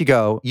 Before we let you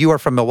go, you are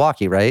from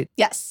Milwaukee, right?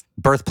 Yes.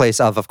 Birthplace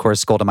of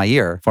course, Golda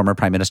Meir, former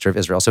Prime Minister of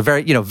Israel. So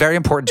very, very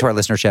important to our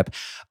listenership,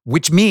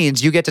 which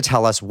means you get to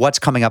tell us what's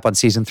coming up on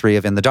season 3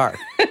 of In the Dark.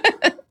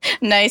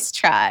 Nice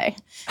try.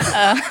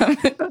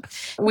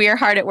 We are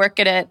hard at work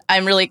at it.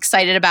 I'm really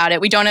excited about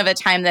it. We don't have a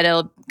time that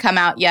it'll come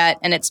out yet.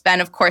 And it's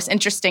been, of course,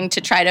 interesting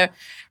to try to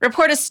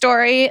report a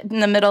story in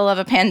the middle of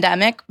a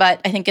pandemic,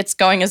 but I think it's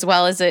going as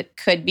well as it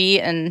could be.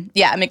 And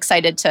yeah, I'm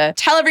excited to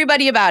tell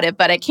everybody about it,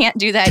 but I can't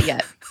do that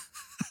yet.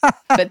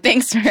 But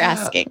thanks for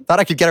asking. Thought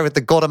I could get her with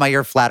the Golda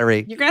Meir flattery.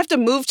 You're going to have to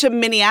move to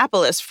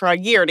Minneapolis for a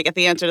year to get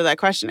the answer to that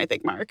question, I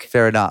think, Mark.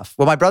 Fair enough.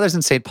 Well, my brother's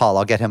in St. Paul.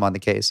 I'll get him on the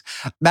case.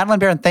 Madeline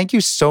Baron, thank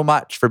you so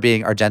much for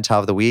being our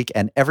Gentile of the Week.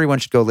 And everyone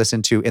should go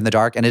listen to In the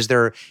Dark. And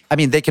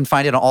they can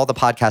find it on all the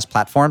podcast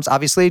platforms.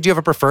 Obviously, do you have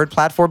a preferred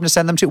platform to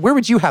send them to? Where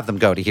would you have them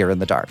go to hear In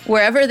the Dark?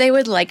 Wherever they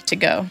would like to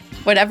go.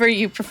 Whatever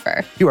you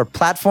prefer. You are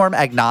platform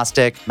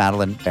agnostic,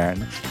 Madeline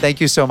Baron.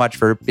 Thank you so much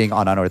for being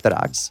on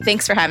Unorthodox.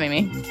 Thanks for having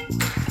me.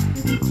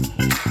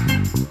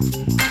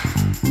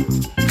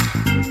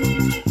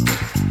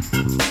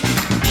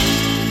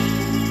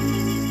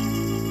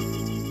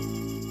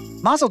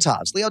 Mazel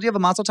tovs. Liel, do you have a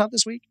mazel tov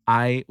this week?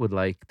 I would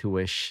like to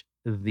wish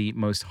the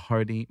most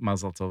hearty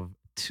mazel tov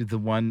to the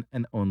one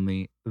and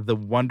only, the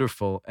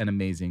wonderful and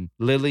amazing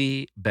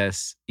Lily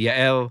Bess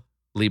Yael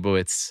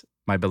Leibowitz,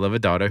 my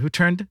beloved daughter, who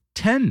turned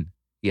 10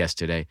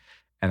 yesterday.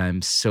 And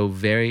I'm so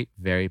very,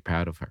 very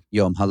proud of her.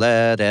 Yom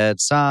Haledet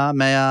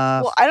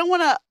Sameach. Well, I don't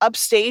want to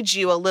upstage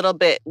you a little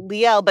bit,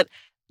 Liel, but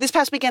this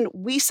past weekend,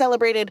 we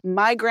celebrated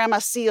my grandma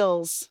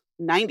Seal's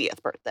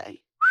 90th birthday.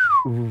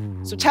 Ooh.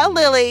 So tell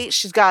Lily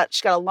she's got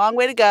a long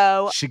way to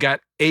go. She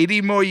got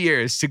 80 more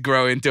years to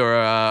grow into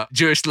her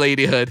Jewish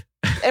ladyhood.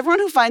 Everyone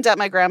who finds out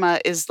my grandma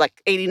is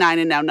like 89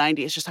 and now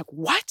 90 is just like,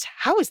 what?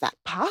 How is that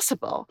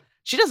possible?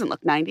 She doesn't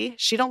look 90.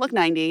 She don't look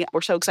 90.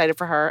 We're so excited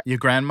for her. Your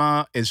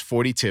grandma is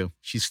 42.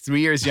 She's 3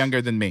 years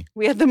younger than me.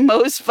 We had the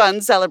most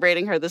fun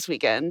celebrating her this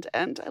weekend,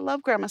 and I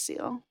love Grandma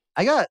Seal.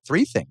 I got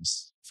 3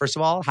 things. First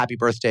of all, happy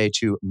birthday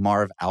to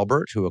Marv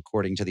Albert, who,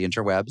 according to the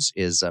interwebs,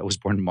 was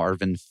born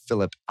Marvin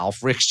Philipp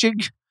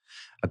Aufrichtig,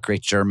 a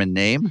great German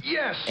name.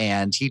 Yes.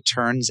 And he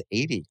turns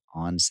 80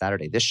 on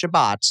Saturday. This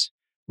Shabbat,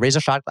 raise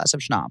a shot glass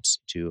of schnapps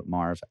to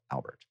Marv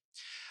Albert.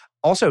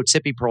 Also,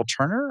 Tzippi Pearl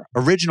Turner,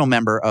 original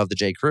member of the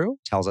J. Crew,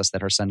 tells us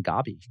that her son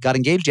Gabi got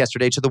engaged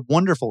yesterday to the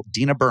wonderful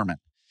Dina Berman.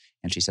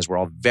 And she says, we're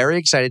all very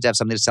excited to have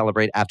something to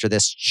celebrate after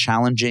this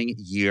challenging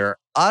year.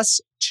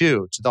 Us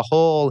too, to the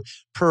whole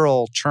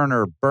Pearl,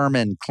 Turner,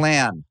 Berman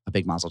clan. A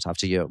big mazel tov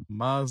to you.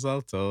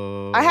 Mazel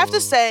tov. I have to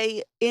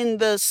say, in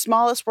the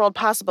smallest world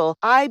possible,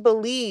 I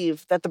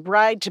believe that the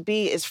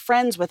bride-to-be is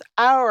friends with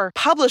our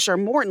publisher,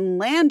 Morton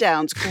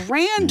Landau's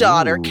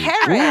granddaughter,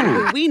 Karen,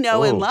 who we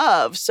know and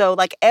love. So,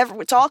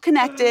 it's all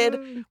connected.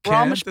 We're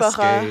all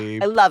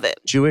mishpacha. I love it.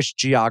 Jewish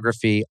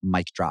geography,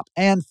 mic drop.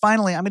 And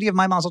finally, I'm going to give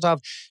my mazel tov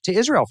to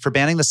Israel for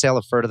banning the sale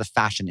of fur to the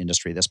fashion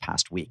industry this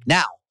past week.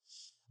 Now,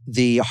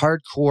 The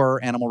hardcore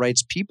animal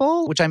rights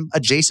people, which I'm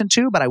adjacent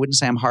to, but I wouldn't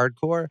say I'm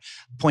hardcore,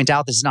 point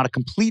out this is not a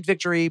complete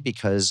victory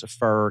because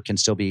fur can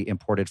still be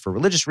imported for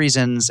religious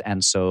reasons.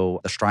 And so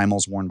the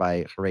shtreimels worn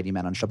by Haredi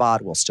men on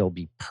Shabbat will still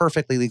be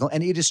perfectly legal.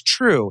 And it is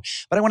true.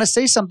 But I want to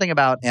say something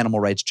about animal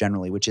rights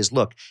generally, which is,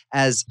 look,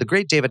 as the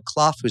great David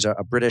Clough, who's a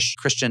British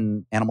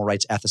Christian animal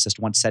rights ethicist,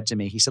 once said to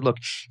me, he said, look,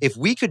 if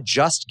we could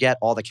just get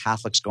all the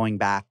Catholics going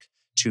back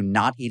to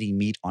not eating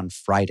meat on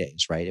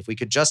Fridays, right? If we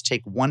could just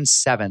take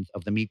 1/7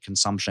 of the meat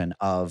consumption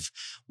of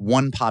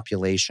one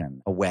population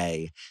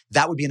away,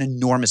 that would be an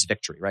enormous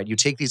victory, right? You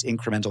take these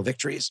incremental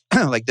victories.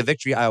 Like the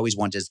victory I always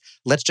want is,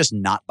 let's just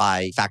not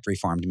buy factory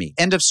farmed meat.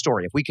 End of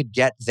story. If we could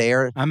get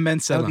there,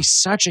 that would be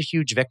such a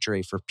huge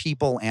victory for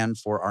people and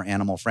for our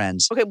animal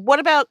friends. Okay, what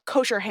about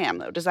kosher ham,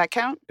 though? Does that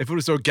count? If it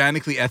was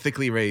organically,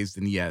 ethically raised,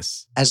 then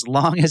yes. As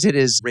long as it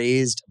is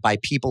raised by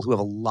people who have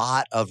a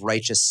lot of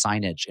righteous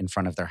signage in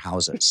front of their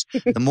houses.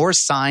 The more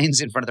signs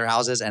in front of their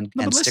houses and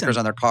stickers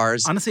on their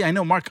cars. Honestly, I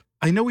know, Mark,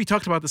 I know we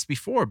talked about this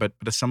before, but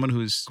as someone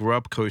who's grew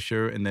up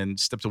kosher and then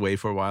stepped away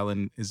for a while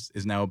and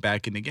is now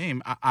back in the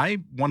game, I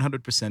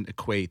 100%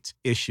 equate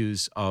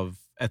issues of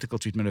ethical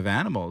treatment of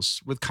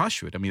animals with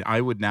kashrut. I mean,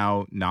 I would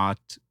now not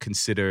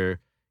consider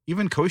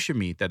even kosher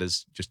meat that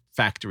is just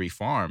factory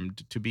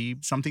farmed to be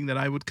something that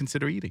I would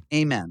consider eating.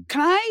 Amen.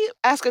 Can I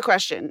ask a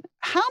question?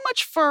 How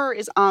much fur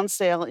is on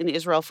sale in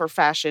Israel for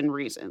fashion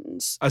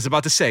reasons? I was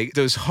about to say,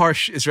 those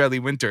harsh Israeli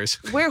winters.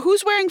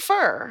 Who's wearing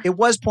fur? It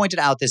was pointed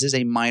out this is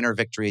a minor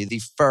victory. The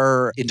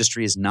fur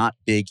industry is not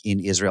big in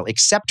Israel,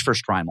 except for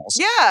shtreimels.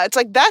 Yeah, it's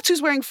like that's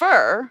who's wearing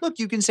fur. Look,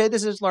 you can say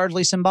this is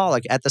largely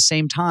symbolic. At the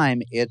same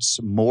time, it's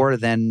more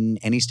than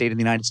any state in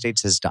the United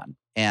States has done.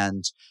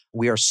 And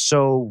we are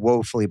so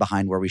woefully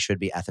behind where we should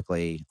be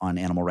ethically on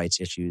animal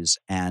rights issues.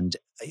 And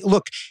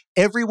look,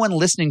 everyone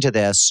listening to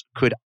this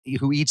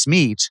who eats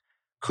meat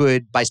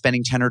could, by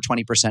spending 10 or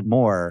 20%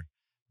 more,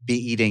 be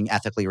eating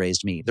ethically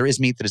raised meat. There is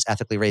meat that is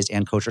ethically raised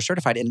and kosher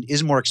certified and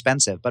is more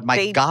expensive. But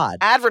my God.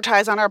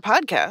 Advertise on our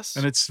podcast.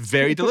 And it's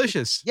very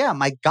delicious. Yeah,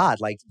 my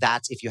God. Like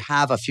that's, if you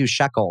have a few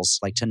shekels,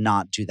 like to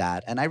not do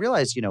that. And I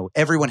realize,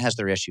 everyone has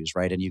their issues,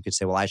 right? And you could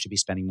say, well, I should be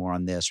spending more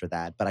on this or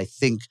that. But I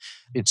think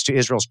it's to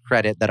Israel's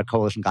credit that a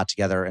coalition got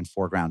together and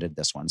foregrounded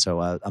this one. So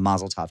a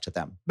mazel tov to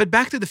them. But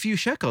back to the few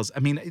shekels.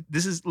 I mean,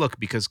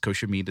 because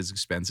kosher meat is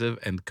expensive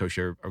and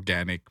kosher,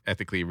 organic,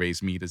 ethically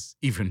raised meat is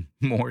even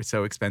more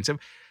so expensive.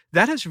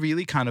 That has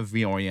really kind of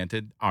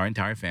reoriented our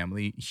entire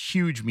family,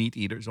 huge meat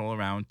eaters all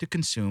around, to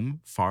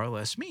consume far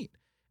less meat.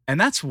 And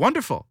that's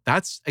wonderful.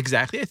 That's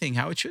exactly, I think,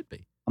 how it should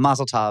be. A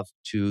mazel tov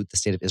to the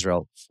state of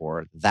Israel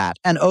for that.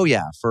 And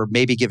for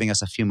maybe giving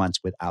us a few months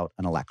without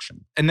an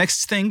election. And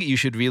next thing, you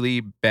should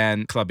really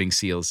ban clubbing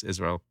seals,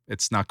 Israel.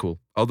 It's not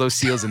cool. All those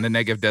seals in the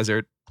Negev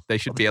desert, they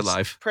should be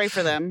alive. Pray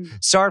for them.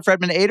 Sarah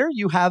Fredman Ader,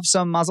 you have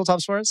some mazel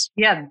tovs for us?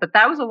 Yeah, but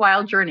that was a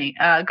wild journey.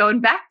 Going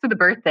back to the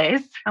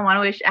birthdays, I want to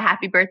wish a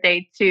happy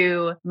birthday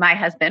to my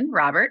husband,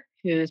 Robert,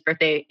 whose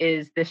birthday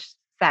is this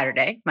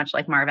Saturday, much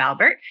like Marv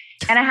Albert.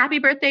 And a happy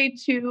birthday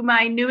to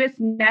my newest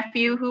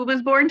nephew who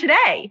was born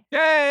today.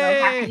 Yay!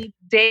 So happy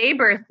day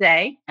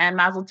birthday and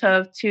mazel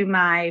tov to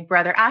my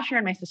brother Asher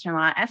and my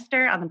sister-in-law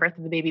Esther on the birth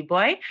of the baby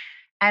boy.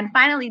 And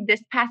finally,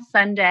 this past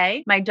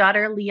Sunday, my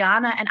daughter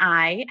Liana and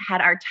I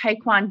had our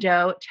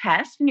Taekwondo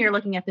test, and you're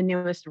looking at the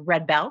newest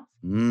red belt.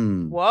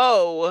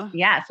 Whoa.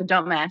 Yeah, so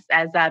don't mess.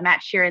 As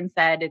Matt Sheeran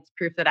said, it's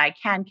proof that I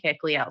can kick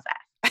Liel's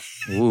ass.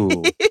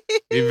 Ooh.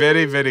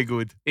 Very, very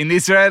good. In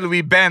Israel,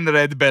 we ban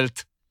red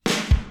belt.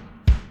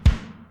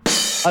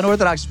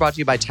 Unorthodox is brought to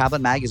you by Tablet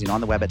Magazine on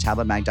the web at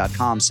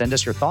tabletmag.com. Send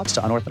us your thoughts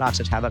to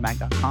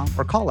unorthodox@tabletmag.com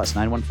or call us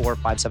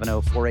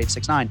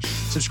 914-570-4869.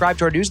 Subscribe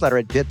to our newsletter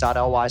at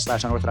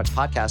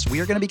bit.ly/unorthodoxpodcast. We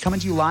are going to be coming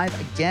to you live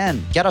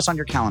again. Get us on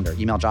your calendar.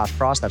 Email Josh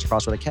Cross, that's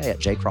Cross with a K, at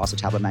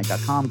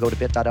jcross@tabletmag.com. Go to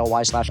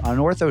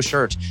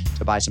bit.ly/unortho-shirt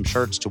to buy some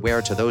shirts to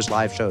wear to those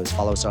live shows.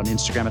 Follow us on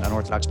Instagram at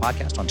Unorthodox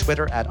Podcast, on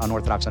Twitter at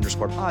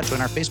unorthodox_pod.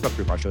 Join our Facebook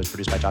group. Our show is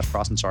produced by Josh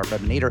Cross and Sarah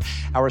Fredman Ader.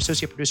 Our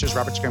associate producers,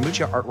 Robert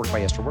Scaramuccia. Artwork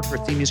by Esther Worker.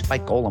 Theme music by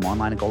Golem.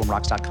 Online at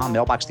golemrocks.com.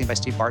 Mailbox theme by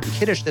Steve Barton.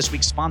 Kiddush this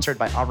week sponsored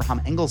by Avraham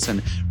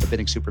Engelson.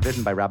 Rabbinic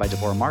supervision by Rabbi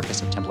Deborah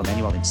Marcus of Temple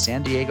Emmanuel in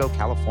San Diego,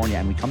 California.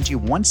 And we come to you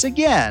once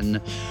again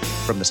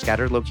from the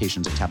scattered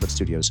locations of Tablet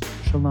Studios.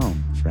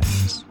 Shalom,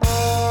 friends.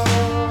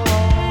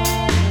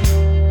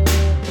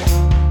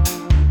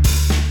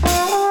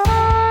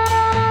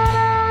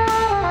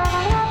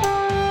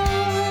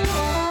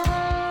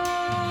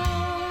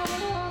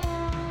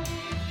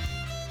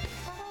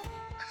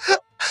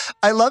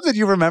 I love that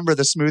you remember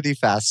the smoothie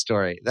fast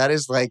story. That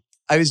is like,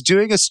 I was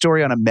doing a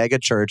story on a mega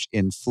church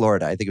in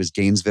Florida. I think it was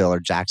Gainesville or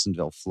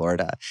Jacksonville,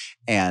 Florida.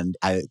 And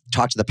I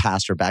talked to the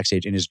pastor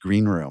backstage in his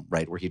green room,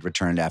 right, where he'd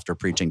returned after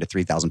preaching to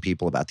 3,000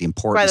 people about the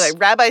importance. By the way,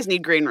 rabbis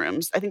need green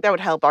rooms. I think that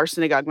would help our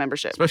synagogue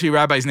membership. Especially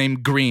rabbis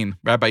named Green.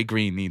 Rabbi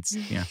Green needs,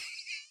 yeah.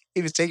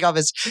 He was taking off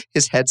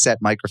his headset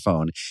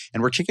microphone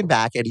and we're kicking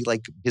back and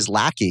his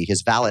lackey,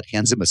 his valet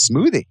hands him a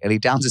smoothie and he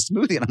downs a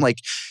smoothie. And I'm like,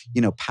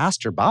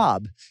 Pastor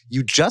Bob,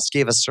 you just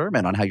gave a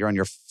sermon on how you're on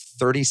your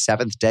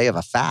 37th day of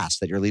a fast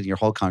that you're leading your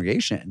whole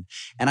congregation.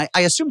 And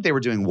I assumed they were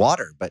doing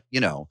water, but,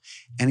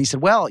 and he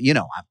said, well,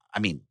 I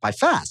mean, by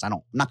fast, I'm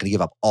not going to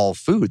give up all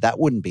food. That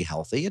wouldn't be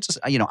healthy. It's just,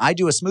 I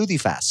do a smoothie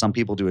fast. Some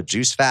people do a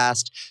juice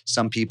fast.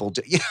 Some people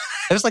do.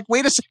 I was like,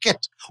 wait a second.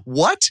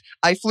 What?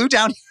 I flew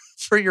down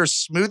for your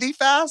smoothie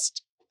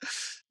fast?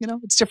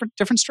 It's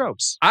different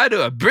strokes. I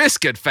do a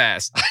brisket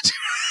fast.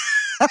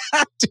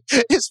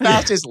 His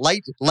fast is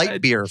light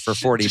beer for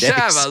 40 days. Just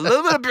have a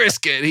little bit of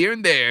brisket here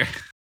and there.